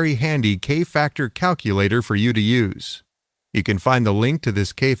included a very handy K-factor calculator for you to use. You can find the link to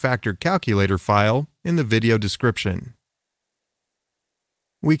this K-factor calculator file in the video description.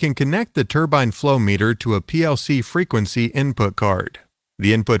 We can connect the turbine flow meter to a PLC frequency input card.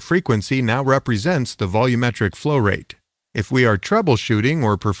 The input frequency now represents the volumetric flow rate. If we are troubleshooting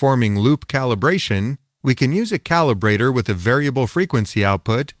or performing loop calibration, we can use a calibrator with a variable frequency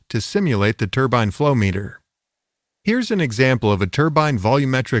output to simulate the turbine flow meter. Here's an example of a turbine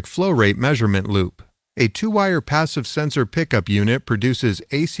volumetric flow rate measurement loop. A 2-wire passive sensor pickup unit produces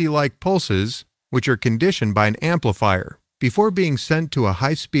AC-like pulses, which are conditioned by an amplifier, before being sent to a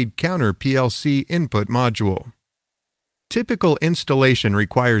high-speed counter PLC input module. Typical installation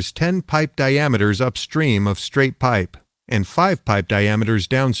requires 10 pipe diameters upstream of straight pipe and 5 pipe diameters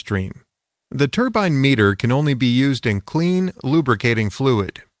downstream. The turbine meter can only be used in clean, lubricating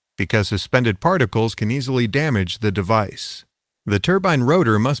fluid, because suspended particles can easily damage the device. The turbine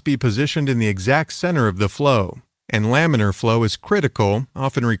rotor must be positioned in the exact center of the flow, and laminar flow is critical,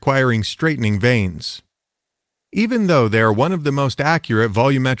 often requiring straightening vanes. Even though they are one of the most accurate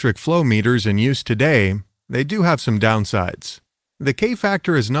volumetric flow meters in use today, they do have some downsides. The K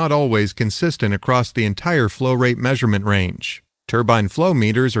factor is not always consistent across the entire flow rate measurement range. Turbine flow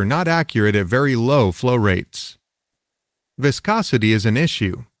meters are not accurate at very low flow rates. Viscosity is an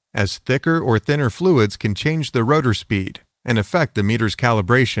issue, as thicker or thinner fluids can change the rotor speed and affect the meter's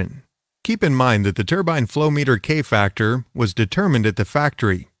calibration. Keep in mind that the turbine flow meter K factor was determined at the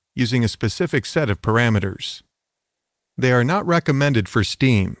factory using a specific set of parameters. They are not recommended for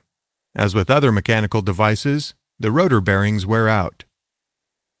steam. As with other mechanical devices, the rotor bearings wear out.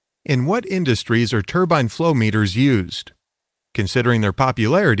 In what industries are turbine flow meters used? Considering their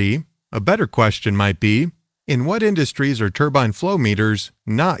popularity, a better question might be, in what industries are turbine flow meters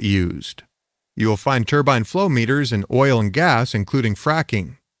not used? You will find turbine flow meters in oil and gas, including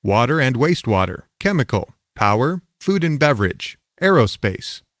fracking, water and wastewater, chemical, power, food and beverage,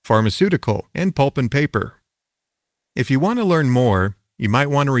 aerospace, pharmaceutical, and pulp and paper. If you want to learn more, you might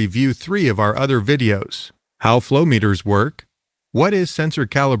want to review 3 of our other videos: how flow meters work, what is sensor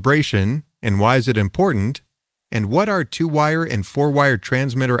calibration and why is it important, and what are 2-wire and 4-wire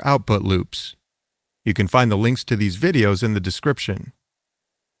transmitter output loops. You can find the links to these videos in the description.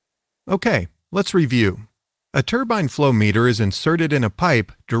 Okay, let's review. A turbine flow meter is inserted in a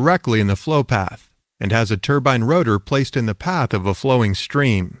pipe directly in the flow path and has a turbine rotor placed in the path of a flowing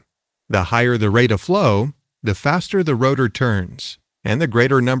stream. The higher the rate of flow, the faster the rotor turns, and the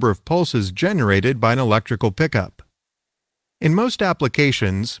greater number of pulses generated by an electrical pickup. In most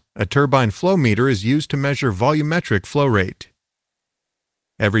applications, a turbine flow meter is used to measure volumetric flow rate.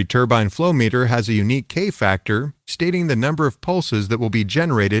 Every turbine flow meter has a unique K-factor stating the number of pulses that will be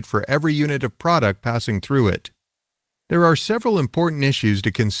generated for every unit of product passing through it. There are several important issues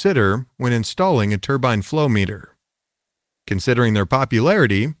to consider when installing a turbine flow meter. Considering their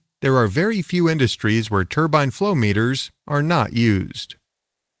popularity, there are very few industries where turbine flow meters are not used.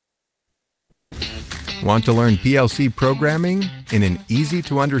 Want to learn PLC programming in an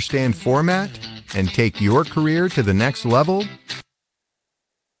easy-to-understand format and take your career to the next level?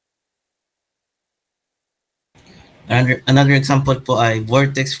 Another example po ay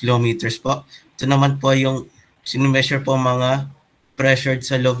vortex flow meters po. Ito naman po yung sinumeasure po mga pressured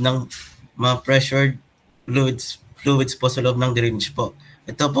sa loob ng mga pressured fluids po sa loob ng drainage po.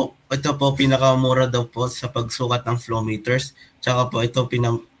 Ito po pinakamura daw po sa pagsukat ng flow meters. Tsaka po ito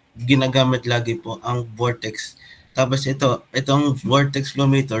ginagamit lagi po ang vortex. Tapos itong vortex flow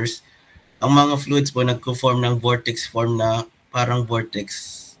meters, ang mga fluids po nagko-form ng vortex form na parang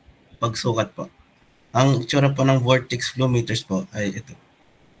vortex pagsukat po. Ang itsura po ng vortex flow meters po ay ito.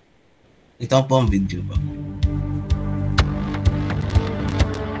 Ito po ang video po.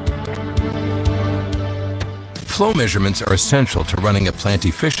 Flow measurements are essential to running a plant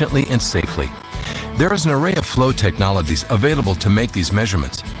efficiently and safely. There is an array of flow technologies available to make these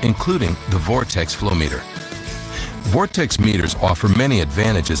measurements, including the Vortex flow meter. Vortex meters offer many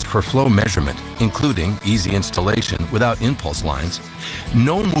advantages for flow measurement, including easy installation without impulse lines,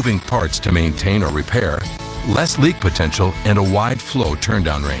 no moving parts to maintain or repair, less leak potential, and a wide flow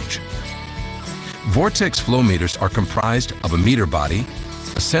turndown range. Vortex flow meters are comprised of a meter body,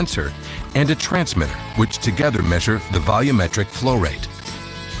 a sensor, and a transmitter, which together measure the volumetric flow rate.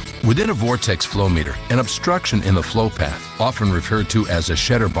 Within a vortex flow meter, an obstruction in the flow path, often referred to as a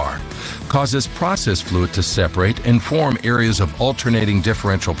sheddar bar, causes process fluid to separate and form areas of alternating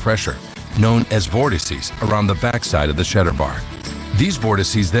differential pressure, known as vortices, around the backside of the sheddar bar. These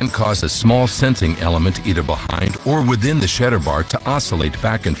vortices then cause a small sensing element either behind or within the sheddar bar to oscillate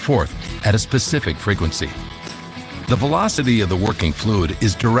back and forth at a specific frequency. The velocity of the working fluid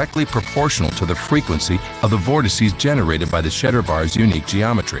is directly proportional to the frequency of the vortices generated by the sheddar bar's unique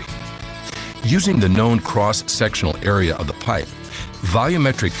geometry. Using the known cross-sectional area of the pipe,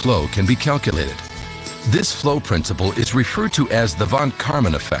 volumetric flow can be calculated. This flow principle is referred to as the von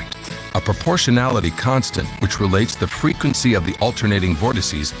Karman effect, a proportionality constant which relates the frequency of the alternating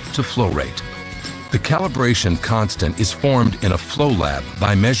vortices to flow rate. The calibration constant is formed in a flow lab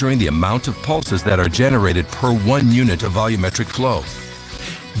by measuring the amount of pulses that are generated per 1 unit of volumetric flow.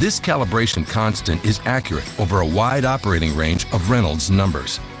 This calibration constant is accurate over a wide operating range of Reynolds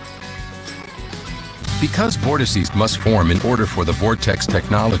numbers. Because vortices must form in order for the vortex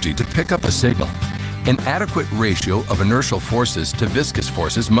technology to pick up a signal, an adequate ratio of inertial forces to viscous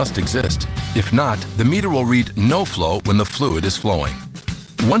forces must exist. If not, the meter will read no flow when the fluid is flowing.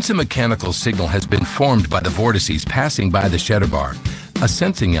 Once a mechanical signal has been formed by the vortices passing by the sheddar bar, a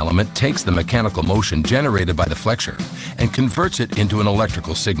sensing element takes the mechanical motion generated by the flexure and converts it into an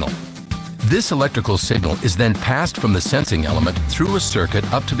electrical signal. This electrical signal is then passed from the sensing element through a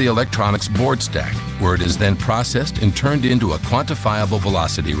circuit up to the electronics board stack, where it is then processed and turned into a quantifiable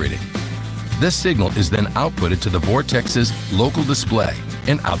velocity reading. This signal is then outputted to the vortex's local display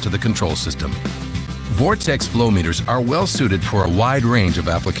and out to the control system. Vortex flow meters are well suited for a wide range of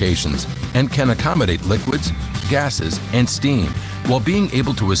applications and can accommodate liquids, gases, and steam while being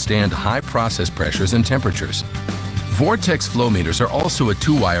able to withstand high process pressures and temperatures. Vortex flow meters are also a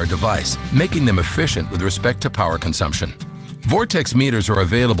 2-wire device, making them efficient with respect to power consumption. Vortex meters are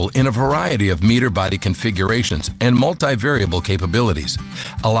available in a variety of meter body configurations and multivariable capabilities,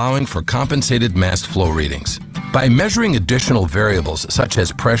 allowing for compensated mass flow readings. By measuring additional variables such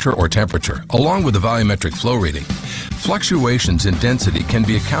as pressure or temperature, along with the volumetric flow reading, fluctuations in density can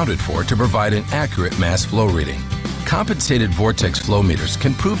be accounted for to provide an accurate mass flow reading. Compensated vortex flow meters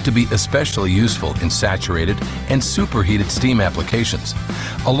can prove to be especially useful in saturated and superheated steam applications,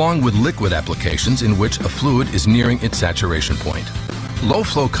 along with liquid applications in which a fluid is nearing its saturation point. Low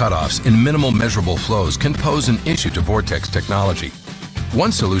flow cutoffs in minimal measurable flows can pose an issue to vortex technology.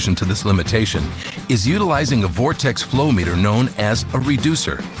 One solution to this limitation is utilizing a vortex flow meter known as a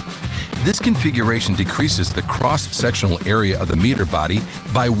reducer. This configuration decreases the cross-sectional area of the meter body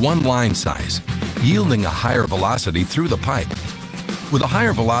by 1 line size, yielding a higher velocity through the pipe. With a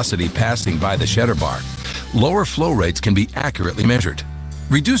higher velocity passing by the sheddar bar, lower flow rates can be accurately measured.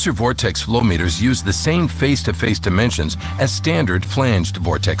 Reducer vortex flow meters use the same face-to-face dimensions as standard flanged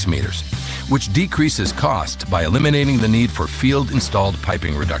vortex meters, which decreases cost by eliminating the need for field-installed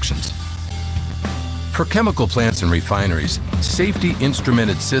piping reductions. For chemical plants and refineries, safety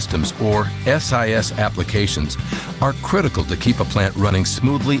instrumented systems, or SIS applications, are critical to keep a plant running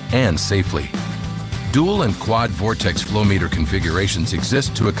smoothly and safely. Dual and quad vortex flow meter configurations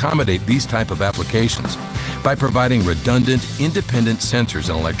exist to accommodate these type of applications by providing redundant, independent sensors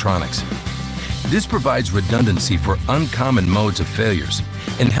and electronics. This provides redundancy for uncommon modes of failures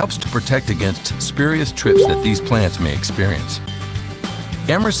and helps to protect against spurious trips that these plants may experience.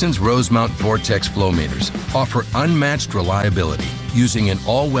 Emerson's Rosemount Vortex flow meters offer unmatched reliability using an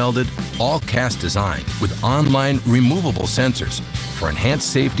all-welded, all-cast design with online removable sensors for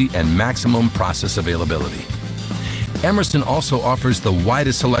enhanced safety and maximum process availability. Emerson also offers the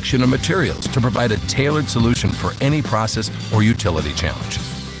widest selection of materials to provide a tailored solution for any process or utility challenge.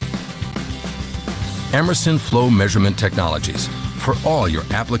 Emerson Flow Measurement Technologies for all your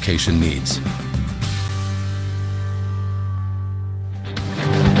application needs.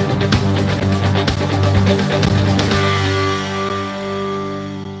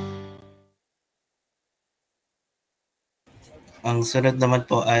 Ang sunod naman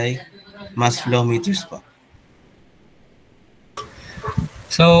po ay mass flow meters po.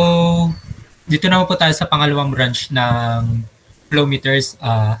 So, dito naman po tayo sa pangalawang branch ng flow meters.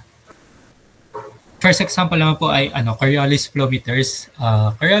 First example naman po ay Coriolis flow meters.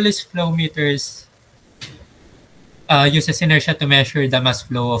 Coriolis flow meters uses inertia to measure the mass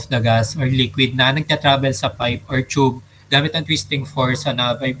flow of the gas or liquid na nagtatravel sa pipe or tube gamit ang twisting force on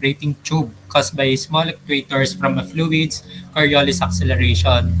a vibrating tube caused by small actuators from a fluid's Coriolis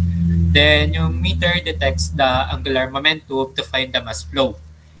acceleration. Then, yung meter detects the angular momentum to find the mass flow.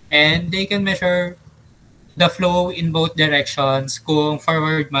 And they can measure the flow in both directions kung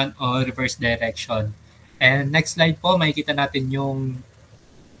forward man o reverse direction. And next slide po, makikita natin yung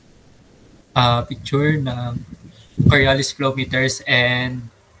picture ng Coriolis flow meters.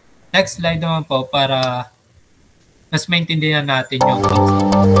 And next slide naman po para mas maintindihan natin yung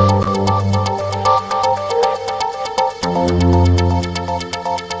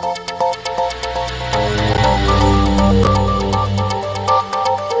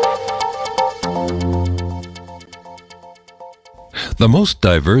The most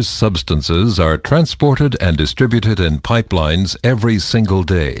diverse substances are transported and distributed in pipelines every single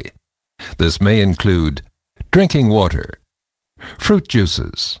day. This may include drinking water, fruit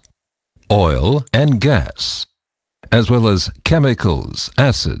juices, oil and gas, as well as chemicals,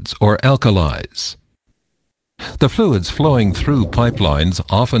 acids, or alkalis. The fluids flowing through pipelines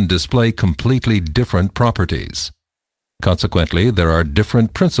often display completely different properties. Consequently, there are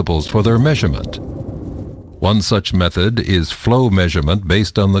different principles for their measurement. One such method is flow measurement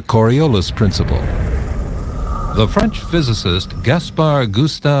based on the Coriolis principle. The French physicist Gaspard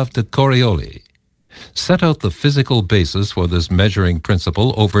Gustave de Coriolis set out the physical basis for this measuring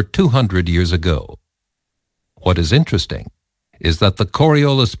principle over 200 years ago. What is interesting is that the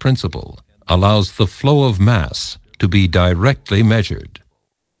Coriolis principle allows the flow of mass to be directly measured.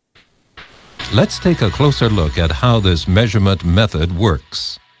 Let's take a closer look at how this measurement method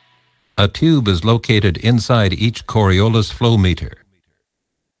works. A tube is located inside each Coriolis flow meter.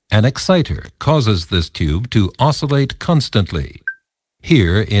 An exciter causes this tube to oscillate constantly,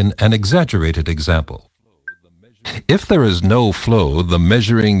 here in an exaggerated example. If there is no flow, the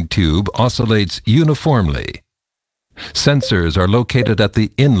measuring tube oscillates uniformly. Sensors are located at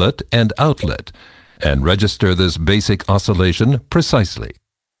the inlet and outlet and register this basic oscillation precisely.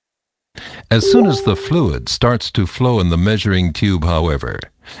 As soon as the fluid starts to flow in the measuring tube, however,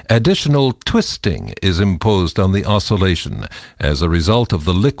 additional twisting is imposed on the oscillation as a result of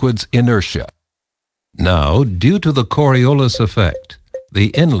the liquid's inertia. Now, due to the Coriolis effect,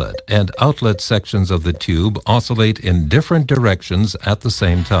 the inlet and outlet sections of the tube oscillate in different directions at the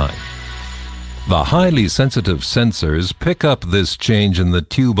same time. The highly sensitive sensors pick up this change in the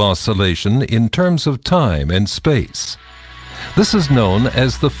tube oscillation in terms of time and space. This is known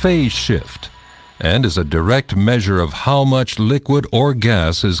as the phase shift and is a direct measure of how much liquid or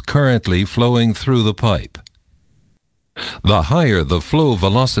gas is currently flowing through the pipe. The higher the flow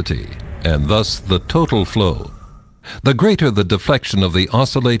velocity, and thus the total flow, the greater the deflection of the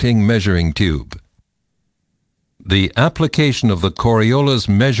oscillating measuring tube. The application of the Coriolis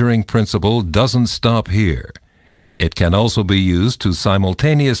measuring principle doesn't stop here. It can also be used to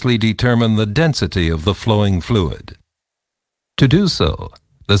simultaneously determine the density of the flowing fluid. To do so,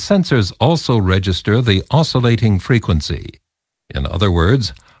 the sensors also register the oscillating frequency. In other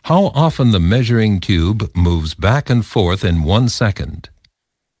words, how often the measuring tube moves back and forth in 1 second.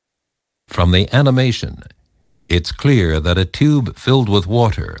 From the animation, it's clear that a tube filled with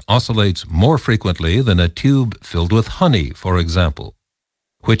water oscillates more frequently than a tube filled with honey, for example,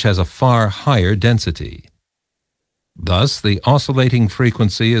 which has a far higher density. Thus, the oscillating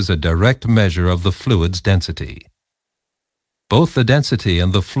frequency is a direct measure of the fluid's density. Both the density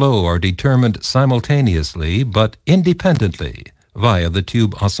and the flow are determined simultaneously but independently via the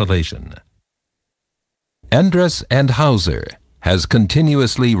tube oscillation. Endress and Hauser has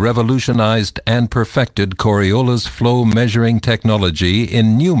continuously revolutionized and perfected Coriolis flow measuring technology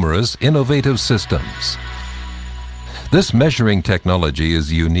in numerous innovative systems. This measuring technology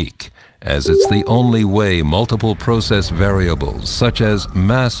is unique, as it's the only way multiple process variables such as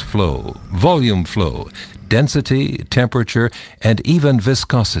mass flow, volume flow, density, temperature, and even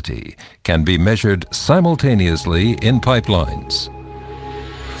viscosity can be measured simultaneously in pipelines.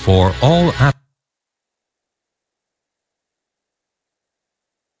 For all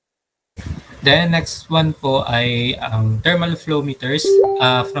Then next one po ay thermal flow meters.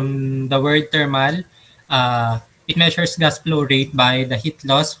 From the word thermal, it measures gas flow rate by the heat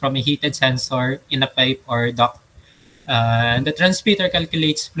loss from a heated sensor in a pipe or duct. And the transmitter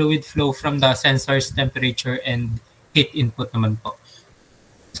calculates fluid flow from the sensor's temperature and heat input naman po.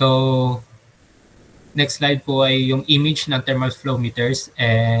 So, next slide po ay yung image ng thermal flow meters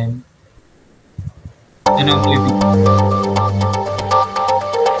and ano ang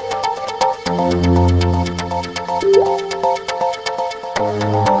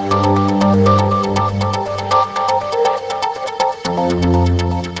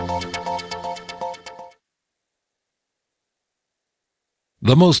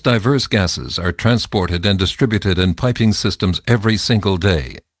The most diverse gases are transported and distributed in piping systems every single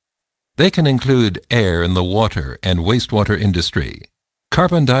day. They can include air in the water and wastewater industry,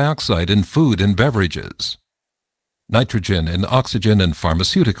 carbon dioxide in food and beverages, nitrogen and oxygen in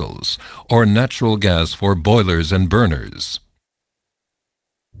pharmaceuticals, or natural gas for boilers and burners.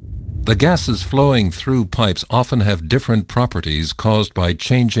 The gases flowing through pipes often have different properties caused by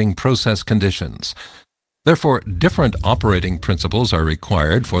changing process conditions. Therefore, different operating principles are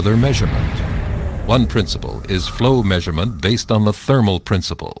required for their measurement. One principle is flow measurement based on the thermal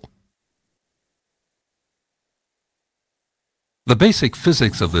principle. The basic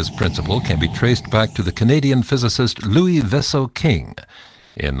physics of this principle can be traced back to the Canadian physicist Louis Vaisseau-King.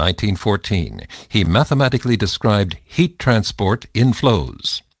 In 1914, he mathematically described heat transport in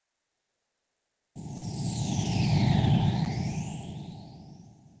flows.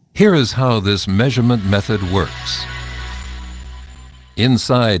 Here is how this measurement method works.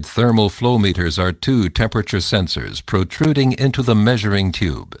 Inside thermal flow meters are two temperature sensors protruding into the measuring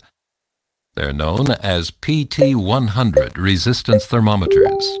tube. They're known as PT100 resistance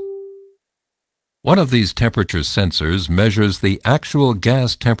thermometers. One of these temperature sensors measures the actual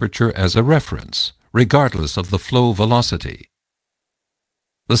gas temperature as a reference, regardless of the flow velocity.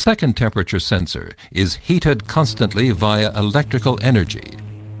 The second temperature sensor is heated constantly via electrical energy,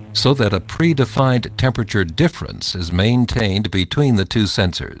 so that a predefined temperature difference is maintained between the two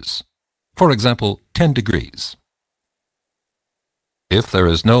sensors. For example, 10 degrees. If there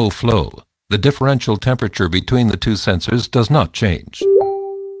is no flow, the differential temperature between the two sensors does not change.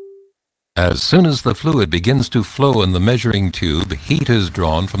 As soon as the fluid begins to flow in the measuring tube, heat is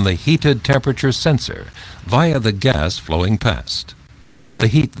drawn from the heated temperature sensor via the gas flowing past. The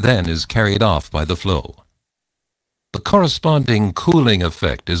heat then is carried off by the flow. The corresponding cooling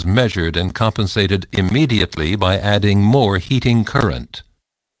effect is measured and compensated immediately by adding more heating current.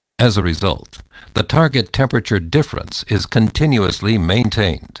 As a result, the target temperature difference is continuously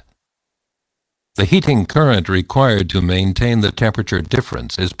maintained. The heating current required to maintain the temperature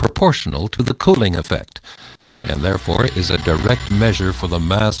difference is proportional to the cooling effect, and therefore is a direct measure for the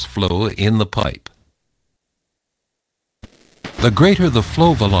mass flow in the pipe. The greater the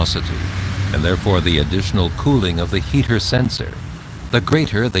flow velocity, and therefore the additional cooling of the heater sensor, the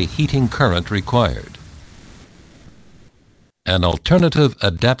greater the heating current required. An alternative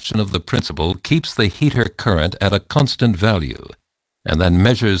adaptation of the principle keeps the heater current at a constant value and then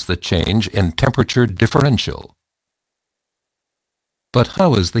measures the change in temperature differential. But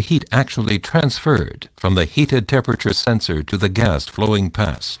how is the heat actually transferred from the heated temperature sensor to the gas flowing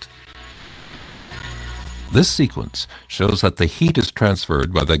past? This sequence shows that the heat is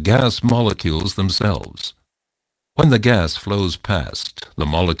transferred by the gas molecules themselves. When the gas flows past, the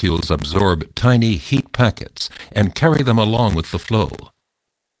molecules absorb tiny heat packets and carry them along with the flow.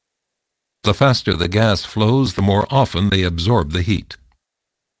 The faster the gas flows, the more often they absorb the heat.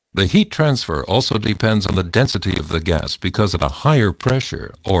 The heat transfer also depends on the density of the gas because at a higher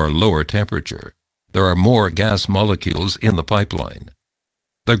pressure or lower temperature, there are more gas molecules in the pipeline.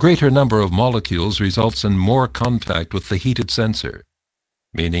 The greater number of molecules results in more contact with the heated sensor,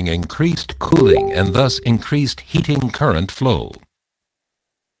 meaning increased cooling and thus increased heating current flow.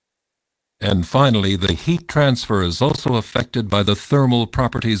 And finally, the heat transfer is also affected by the thermal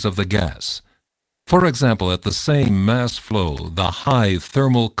properties of the gas. For example, at the same mass flow, the high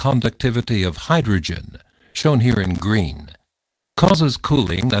thermal conductivity of hydrogen, shown here in green, causes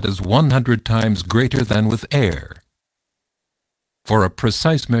cooling that is 100 times greater than with air. For a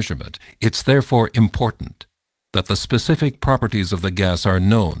precise measurement, it's therefore important that the specific properties of the gas are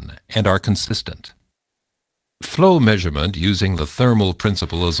known and are consistent. Flow measurement using the thermal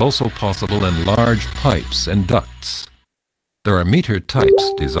principle is also possible in large pipes and ducts. There are meter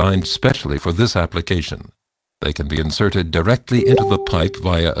types designed specially for this application. They can be inserted directly into the pipe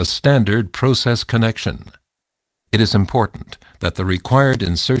via a standard process connection. It is important that the required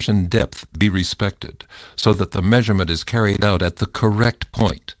insertion depth be respected so that the measurement is carried out at the correct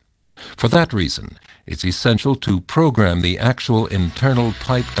point. For that reason, it's essential to program the actual internal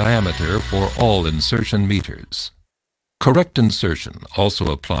pipe diameter for all insertion meters. Correct insertion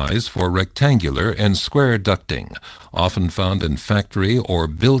also applies for rectangular and square ducting, often found in factory or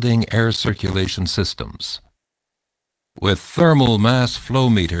building air circulation systems. With thermal mass flow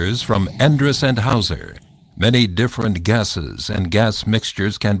meters from Endress and Hauser, many different gases and gas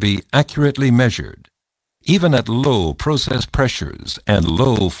mixtures can be accurately measured, even at low process pressures and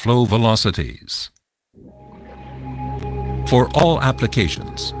low flow velocities. For all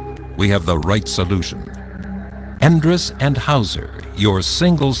applications, we have the right solution. Endress and Hauser, your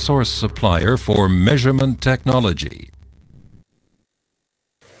single source supplier for measurement technology.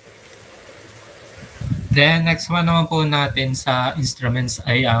 Then, next one naman po natin sa instruments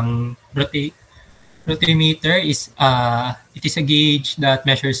ay ang rotimeter. It is a gauge that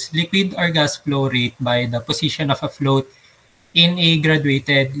measures liquid or gas flow rate by the position of a float in a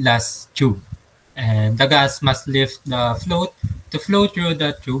graduated glass tube. And the gas must lift the float to flow through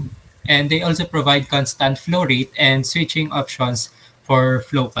the tube. And they also provide constant flow rate and switching options for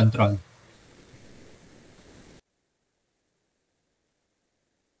flow control.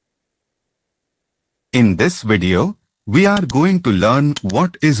 In this video, we are going to learn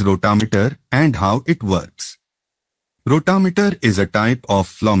what is rotameter and how it works. Rotameter is a type of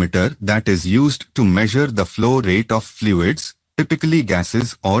flowmeter that is used to measure the flow rate of fluids, typically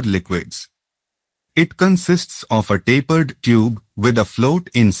gases or liquids. It consists of a tapered tube with a float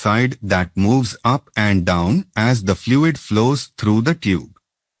inside that moves up and down as the fluid flows through the tube.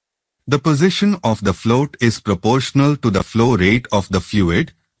 The position of the float is proportional to the flow rate of the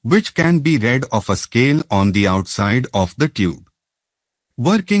fluid, which can be read off a scale on the outside of the tube.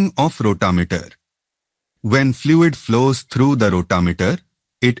 Working of rotameter. When fluid flows through the rotameter,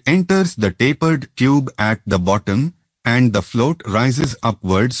 it enters the tapered tube at the bottom and the float rises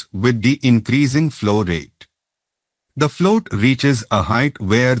upwards with the increasing flow rate. The float reaches a height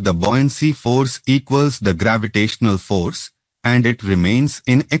where the buoyancy force equals the gravitational force and it remains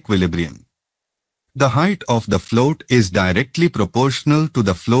in equilibrium. The height of the float is directly proportional to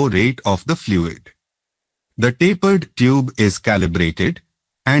the flow rate of the fluid. The tapered tube is calibrated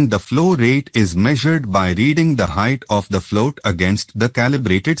and the flow rate is measured by reading the height of the float against the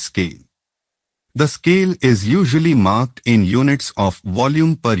calibrated scale. The scale is usually marked in units of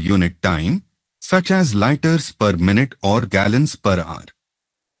volume per unit time, such as liters per minute or gallons per hour.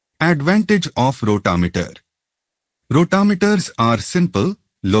 Advantage of rotameter. Rotameters are simple,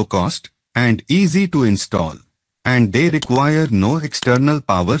 low cost, and easy to install, and they require no external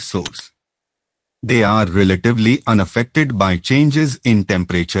power source. They are relatively unaffected by changes in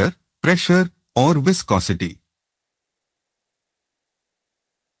temperature, pressure, or viscosity.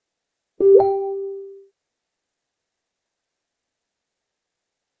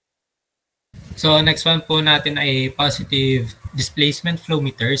 So next one po natin ay positive displacement flow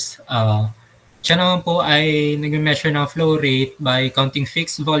meters. Siya naman po ay nag-measure ng flow rate by counting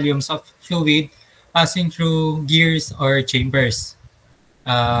fixed volumes of fluid passing through gears or chambers.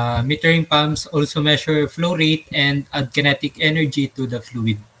 Metering pumps also measure flow rate and add kinetic energy to the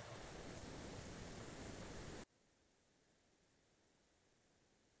fluid.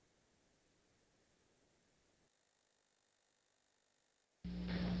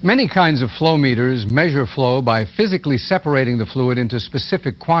 Many kinds of flow meters measure flow by physically separating the fluid into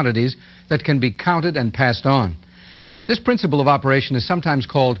specific quantities that can be counted and passed on. This principle of operation is sometimes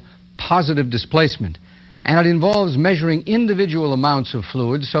called positive displacement, and it involves measuring individual amounts of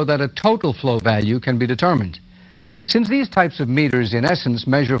fluid so that a total flow value can be determined. Since these types of meters in essence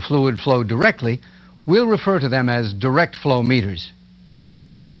measure fluid flow directly, we'll refer to them as direct flow meters.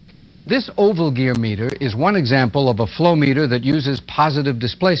 This oval gear meter is one example of a flow meter that uses positive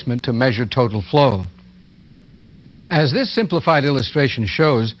displacement to measure total flow. As this simplified illustration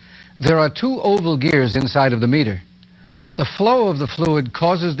shows, there are two oval gears inside of the meter. The flow of the fluid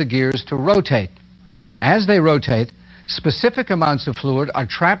causes the gears to rotate. As they rotate, specific amounts of fluid are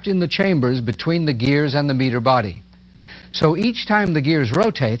trapped in the chambers between the gears and the meter body. So each time the gears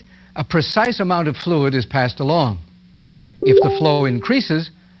rotate, a precise amount of fluid is passed along. If the flow increases,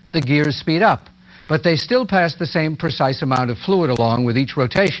 the gears speed up, but they still pass the same precise amount of fluid along with each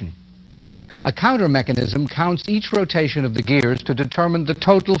rotation. A counter mechanism counts each rotation of the gears to determine the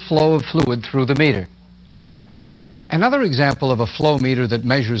total flow of fluid through the meter. Another example of a flow meter that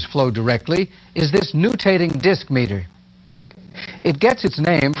measures flow directly is this nutating disc meter. It gets its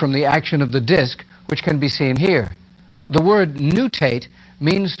name from the action of the disc, which can be seen here. The word nutate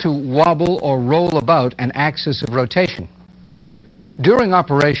means to wobble or roll about an axis of rotation. During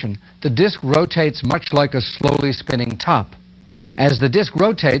operation, the disc rotates much like a slowly spinning top. As the disc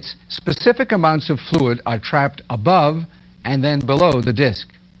rotates, specific amounts of fluid are trapped above and then below the disc.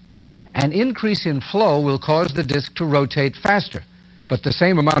 An increase in flow will cause the disc to rotate faster, but the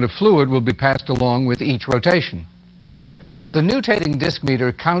same amount of fluid will be passed along with each rotation. The nutating disc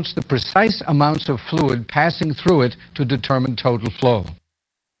meter counts the precise amounts of fluid passing through it to determine total flow.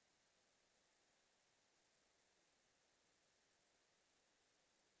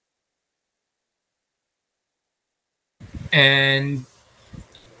 And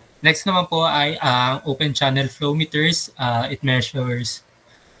next naman po ay ang open channel flow meters. It measures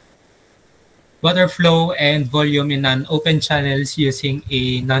water flow and volume in non-open channels using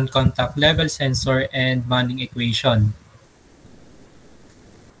a non-contact level sensor and Manning equation.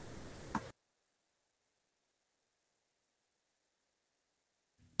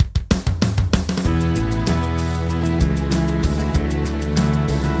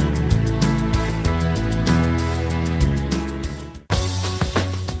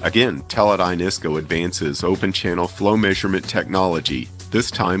 Again, Teledyne ISCO advances open channel flow measurement technology, this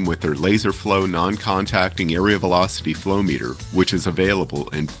time with their laser flow non-contacting area velocity flow meter, which is available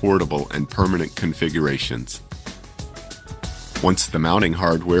in portable and permanent configurations. Once the mounting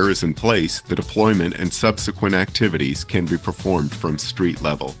hardware is in place, the deployment and subsequent activities can be performed from street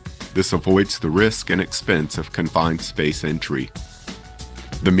level. This avoids the risk and expense of confined space entry.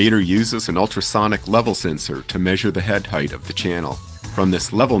 The meter uses an ultrasonic level sensor to measure the head height of the channel. From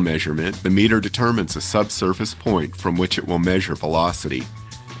this level measurement, the meter determines a subsurface point from which it will measure velocity.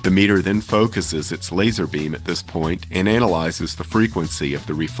 The meter then focuses its laser beam at this point and analyzes the frequency of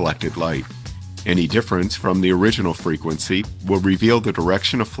the reflected light. Any difference from the original frequency will reveal the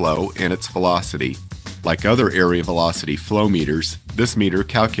direction of flow and its velocity. Like other area velocity flow meters, this meter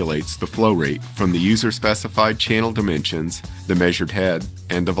calculates the flow rate from the user-specified channel dimensions, the measured head,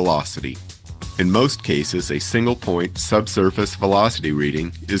 and the velocity. In most cases, a single-point subsurface velocity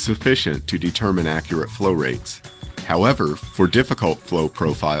reading is sufficient to determine accurate flow rates. However, for difficult flow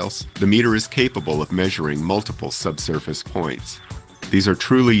profiles, the meter is capable of measuring multiple subsurface points. These are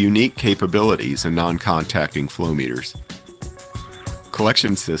truly unique capabilities in non-contacting flow meters.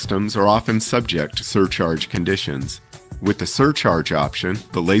 Collection systems are often subject to surcharge conditions. With the surcharge option,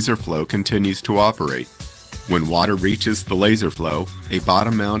 the laser flow continues to operate. When water reaches the laser flow, a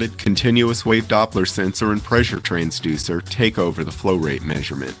bottom-mounted continuous wave Doppler sensor and pressure transducer take over the flow rate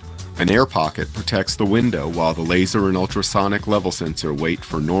measurement. An air pocket protects the window while the laser and ultrasonic level sensor wait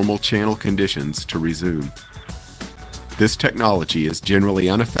for normal channel conditions to resume. This technology is generally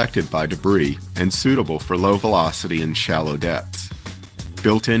unaffected by debris and suitable for low velocity and shallow depths.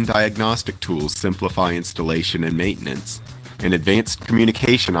 Built-in diagnostic tools simplify installation and maintenance, and advanced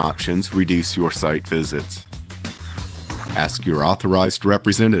communication options reduce your site visits. Ask your authorized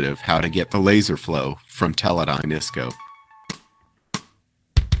representative how to get the laser flow from Teledyne ISCO.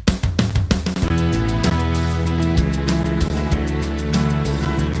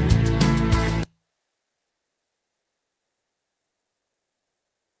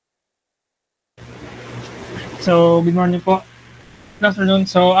 So, good morning po. Good afternoon.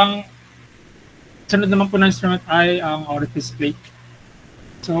 So, ang sunod naman po na instrument ay ang orifice plate.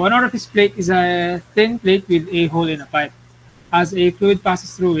 So, an orifice plate is a thin plate with a hole in a pipe. As a fluid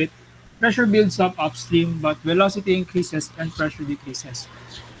passes through it, pressure builds up upstream, but velocity increases and pressure decreases.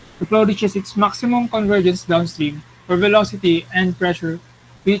 The flow reaches its maximum convergence downstream, where velocity and pressure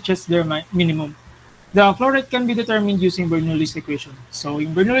reaches their minimum. The flow rate can be determined using Bernoulli's equation. So,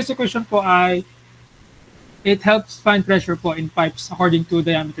 yung Bernoulli's equation po ay it helps find pressure po in pipes according to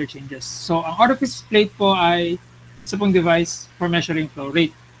diameter changes. So, ang orifice plate po ay isa pong device for measuring flow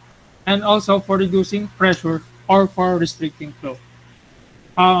rate and also for reducing pressure or for restricting flow.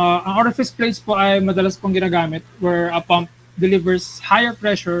 Ang orifice plates po ay madalas pong ginagamit where a pump delivers higher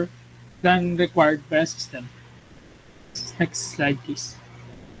pressure than required by a system. Next slide, please.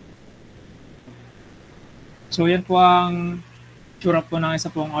 So, yan po ang tsura po ng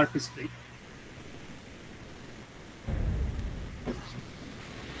isa pong orifice plate.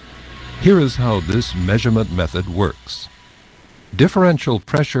 Here is how this measurement method works. Differential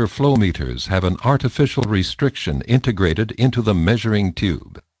pressure flow meters have an artificial restriction integrated into the measuring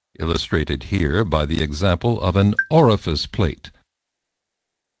tube, illustrated here by the example of an orifice plate.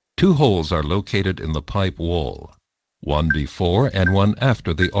 Two holes are located in the pipe wall, one before and one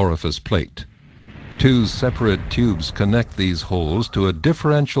after the orifice plate. Two separate tubes connect these holes to a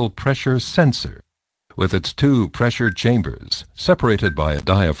differential pressure sensor with its two pressure chambers separated by a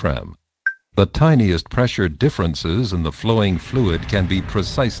diaphragm. The tiniest pressure differences in the flowing fluid can be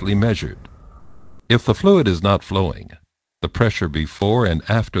precisely measured. If the fluid is not flowing, the pressure before and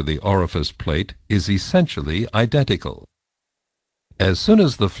after the orifice plate is essentially identical. As soon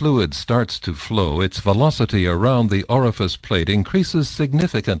as the fluid starts to flow, its velocity around the orifice plate increases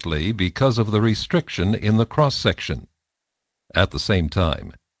significantly because of the restriction in the cross-section. At the same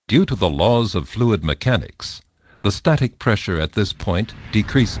time, due to the laws of fluid mechanics, the static pressure at this point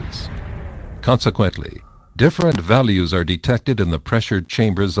decreases. Consequently, different values are detected in the pressure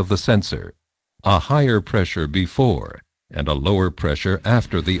chambers of the sensor, a higher pressure before and a lower pressure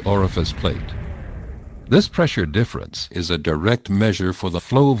after the orifice plate. This pressure difference is a direct measure for the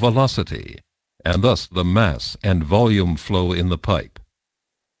flow velocity, and thus the mass and volume flow in the pipe.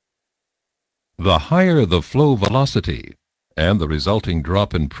 The higher the flow velocity and the resulting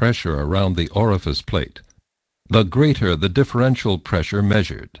drop in pressure around the orifice plate, the greater the differential pressure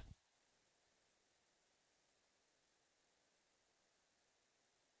measured.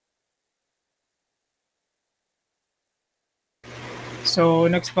 So,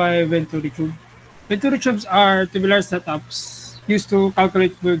 next by Venturi tube. Venturi tubes are tubular setups used to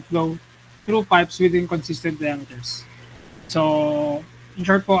calculate fluid flow through pipes within consistent diameters. So, in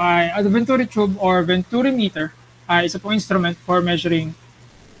short po ay, the Venturi tube or Venturi meter ay isa pong instrument for measuring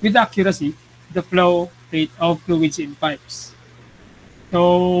with accuracy the flow rate of fluids in pipes.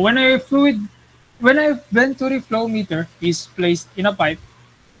 So, when a Venturi flow meter is placed in a pipe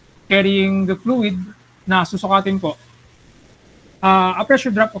carrying the fluid na susukatin po, a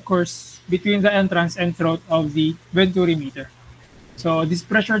pressure drop occurs between the entrance and throat of the Venturi meter. So this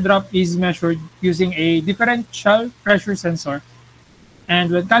pressure drop is measured using a differential pressure sensor,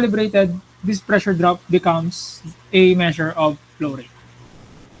 and when calibrated, this pressure drop becomes a measure of flow rate.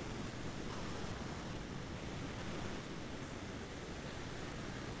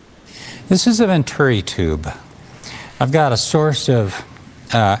 This is a Venturi tube. I've got a source of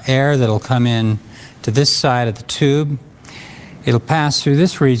air that'll come in to this side of the tube. It'll pass through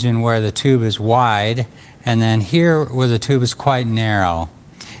this region where the tube is wide, and then here where the tube is quite narrow,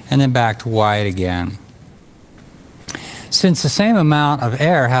 and then back to wide again. Since the same amount of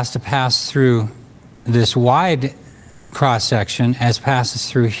air has to pass through this wide cross-section as passes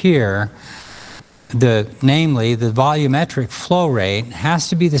through here, namely the volumetric flow rate has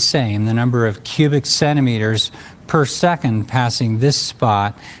to be the same. The number of cubic centimeters per second passing this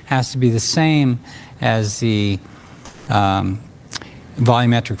spot has to be the same as the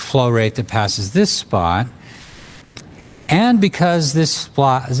volumetric flow rate that passes this spot. And because this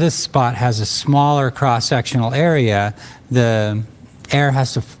spot has a smaller cross-sectional area, the air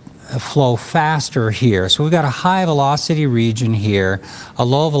has to flow faster here. So we've got a high velocity region here, a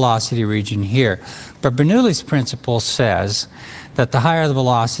low velocity region here. But Bernoulli's principle says that the higher the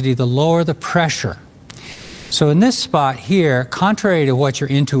velocity, the lower the pressure. So in this spot here, contrary to what your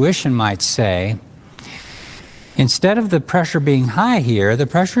intuition might say, instead of the pressure being high here, the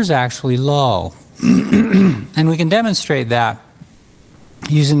pressure is actually low. And we can demonstrate that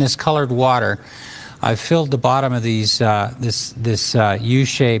using this colored water. I've filled the bottom of these this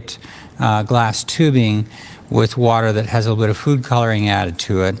U-shaped glass tubing with water that has a little bit of food coloring added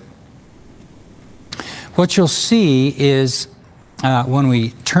to it. what you'll see is when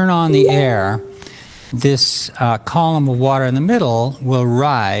we turn on the air, this column of water in the middle will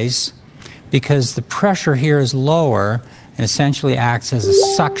rise because the pressure here is lower and essentially acts as a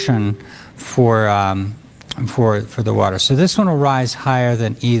suction for the water. So this one will rise higher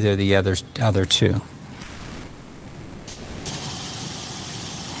than either the other two.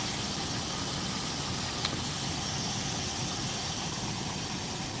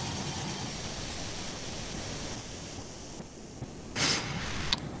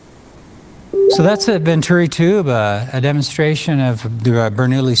 So that's a Venturi tube, a demonstration of the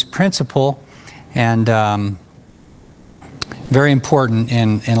Bernoulli's principle, and very important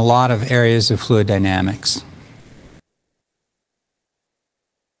in a lot of areas of fluid dynamics.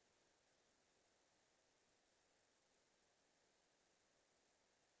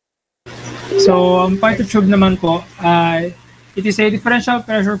 So, ang PyTube naman po, it is a differential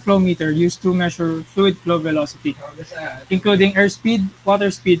pressure flow meter used to measure fluid flow velocity, including airspeed,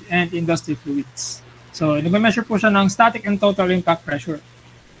 water speed, and industry fluids. So, nag-measure po siya ng static and total impact pressure,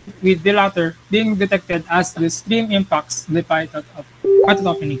 with the latter being detected as the stream impacts the pitot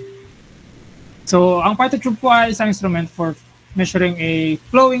opening. So, ang PyTube po ay isang instrument for measuring a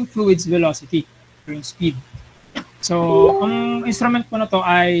flowing fluid's velocity during speed. So, ang instrument po na to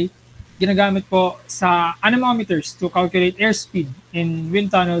ay ginagamit po sa anemometers to calculate airspeed in wind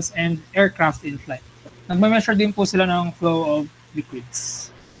tunnels and aircraft in flight. Nagme-measure din po sila ng flow of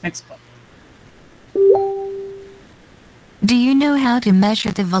liquids. Next po. Do you know how to measure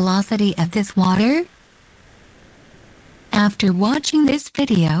the velocity of this water? After watching this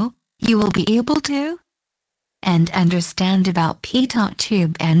video, you will be able to and understand about pitot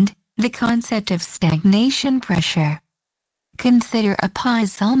tube and the concept of stagnation pressure. Consider a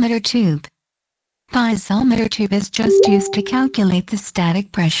piezometer tube. Piezometer tube is just used to calculate the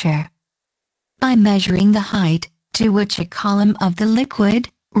static pressure. By measuring the height to which a column of the liquid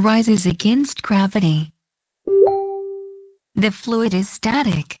rises against gravity. The fluid is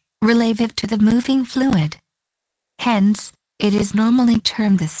static, relative to the moving fluid. Hence, it is normally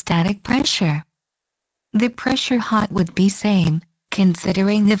termed the static pressure. The pressure height would be same,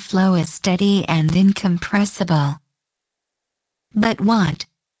 considering the flow is steady and incompressible. But what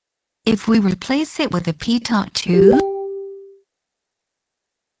if we replace it with a pitot tube?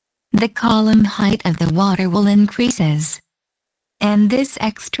 The column height of the water will increases. And this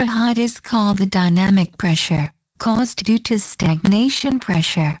extra height is called the dynamic pressure, caused due to stagnation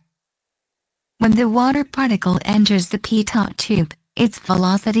pressure. When the water particle enters the pitot tube, its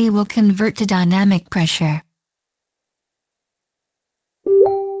velocity will convert to dynamic pressure.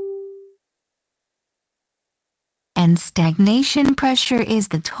 And stagnation pressure is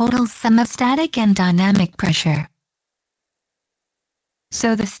the total sum of static and dynamic pressure.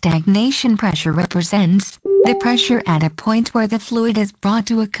 So the stagnation pressure represents the pressure at a point where the fluid is brought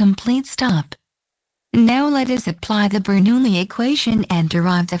to a complete stop. Now let us apply the Bernoulli equation and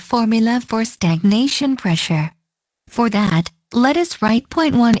derive the formula for stagnation pressure. For that, let us write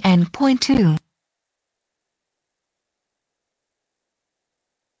point 1 and point 2.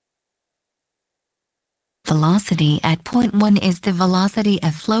 Velocity at point 1 is the velocity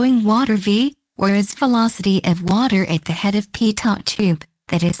of flowing water v, whereas velocity of water at the head of pitot tube,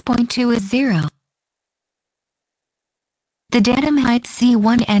 that is point 2, is 0. The datum height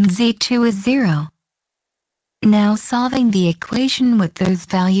z1 and z2 is 0. Now solving the equation with those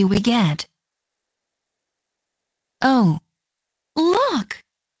values we get. Oh, look!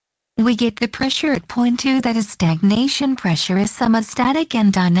 We get the pressure at point 2, that is stagnation pressure, is sum of static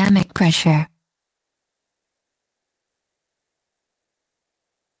and dynamic pressure.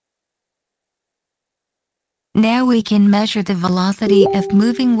 Now we can measure the velocity of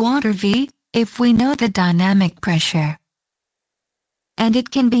moving water v, if we know the dynamic pressure. And it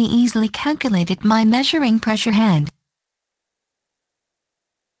can be easily calculated by measuring pressure head.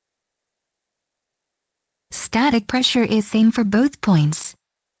 Static pressure is same for both points.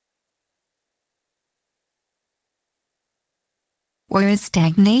 Whereas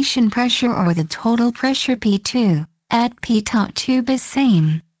stagnation pressure or the total pressure P2 at pitot tube is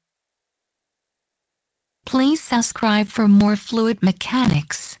same. Please subscribe for more fluid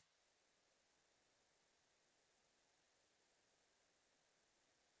mechanics.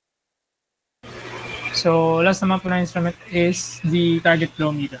 So, last naman po na instrument is the target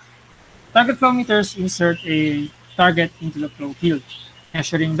flow meter. Target flow meters insert a target into the flow field,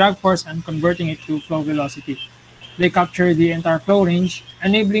 measuring drag force and converting it to flow velocity. They capture the entire flow range,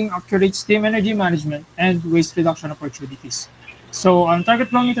 enabling accurate steam energy management and waste reduction opportunities. So, ang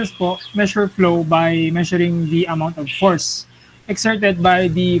target flow meters po measure flow by measuring the amount of force exerted by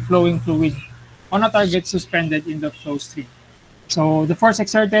the flowing fluid on a target suspended in the flow stream. So the force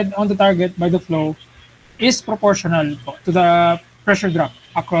exerted on the target by the flow is proportional to the pressure drop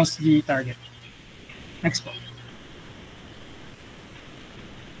across the target. Next po.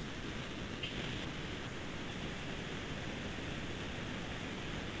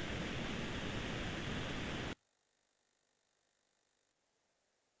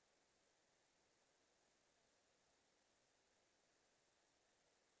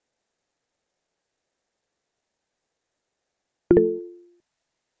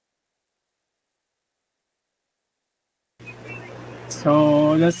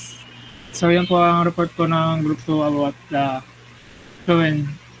 So yan po ang report ko ng group 2 about the flow and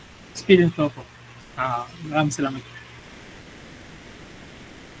speed and flow po. Maraming salamat.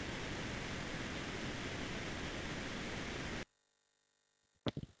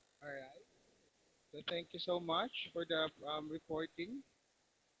 Alright. So thank you so much for the reporting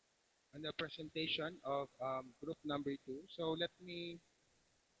and the presentation of group number 2. So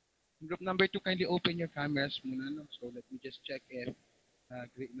group number 2, kindly open your cameras muna. No? So let me just check if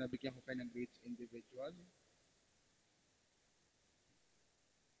nabigyan ko kayo ng grades individual.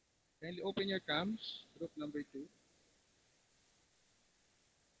 Kindly open your cams, group number 2.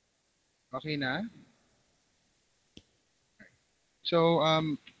 Okay na? So,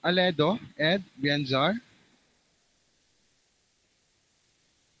 Aledo, Ed, Bianzar.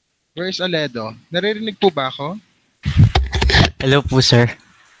 Where is Aledo? Naririnig po ba ako? Hello po, sir.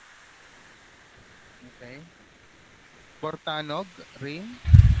 Bortanog, Ring.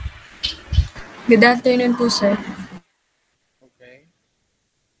 Good afternoon po, sir. Okay.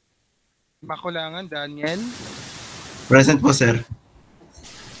 Makulangan, Daniel. Present po, sir.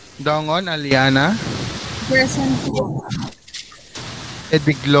 Dongon, Aliana. Present po.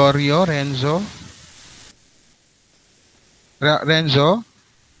 Edviglorio, Renzo. Renzo.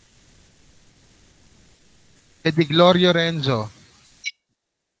 Edviglorio, Renzo.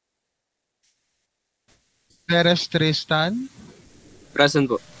 Perez Tristan. Present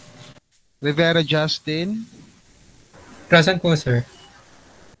po. Rivera Justin. Present po, sir.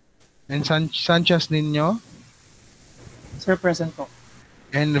 And Sanchez Nino. Sir, present po.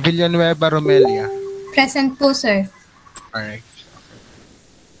 And Villanueva Romelia. Present po, sir. Alright.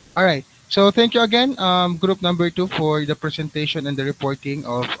 Alright. So thank you again, group number 2, for the presentation and the reporting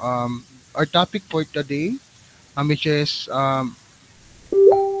of our topic for today, which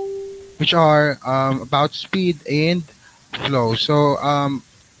are about speed and flow. So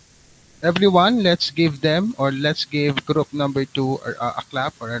everyone, let's give group number 2 a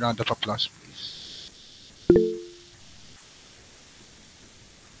clap or a round of applause, please.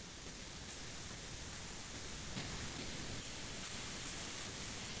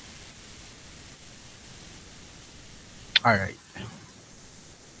 All right.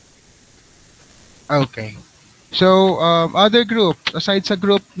 Okay. So, other group, aside sa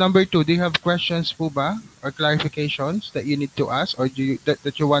group number 2, do you have questions po ba or clarifications that you need to ask or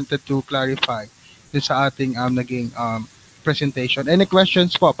that you wanted to clarify dun sa ating naging presentation? Any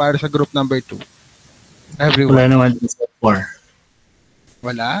questions po para sa group number 2? Everyone. Wala naman sa 4.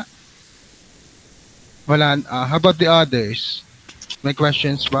 Wala? Wala. How about the others? May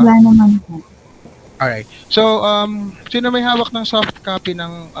questions ba? Wala naman po. Alright. So, sino may hawak ng soft copy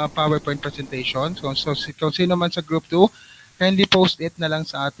ng PowerPoint presentation? Kung sino man sa group 2, kindly post it na lang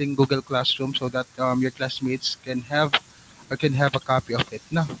sa ating Google Classroom so that your classmates can have a copy of it.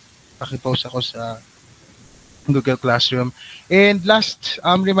 No? Paki-post ako sa Google Classroom. And last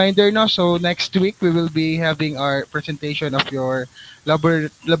reminder, no, so next week we will be having our presentation of your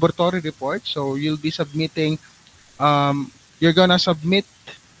laboratory report. So you'll be submitting, you're gonna submit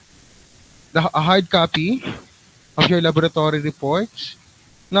a hard copy of your laboratory reports,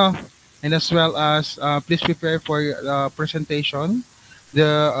 no, and as well as please prepare for your presentation.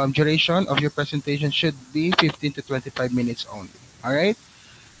 The duration of your presentation should be 15 to 25 minutes only. All right.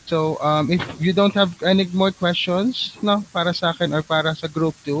 So if you don't have any more questions, no, para sa akin or para sa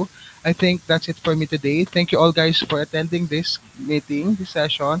group 2, I think that's it for me today. Thank you all guys for attending this meeting, this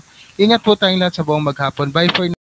session. Ingat po tayong lahat sa buong maghapon. Bye for now.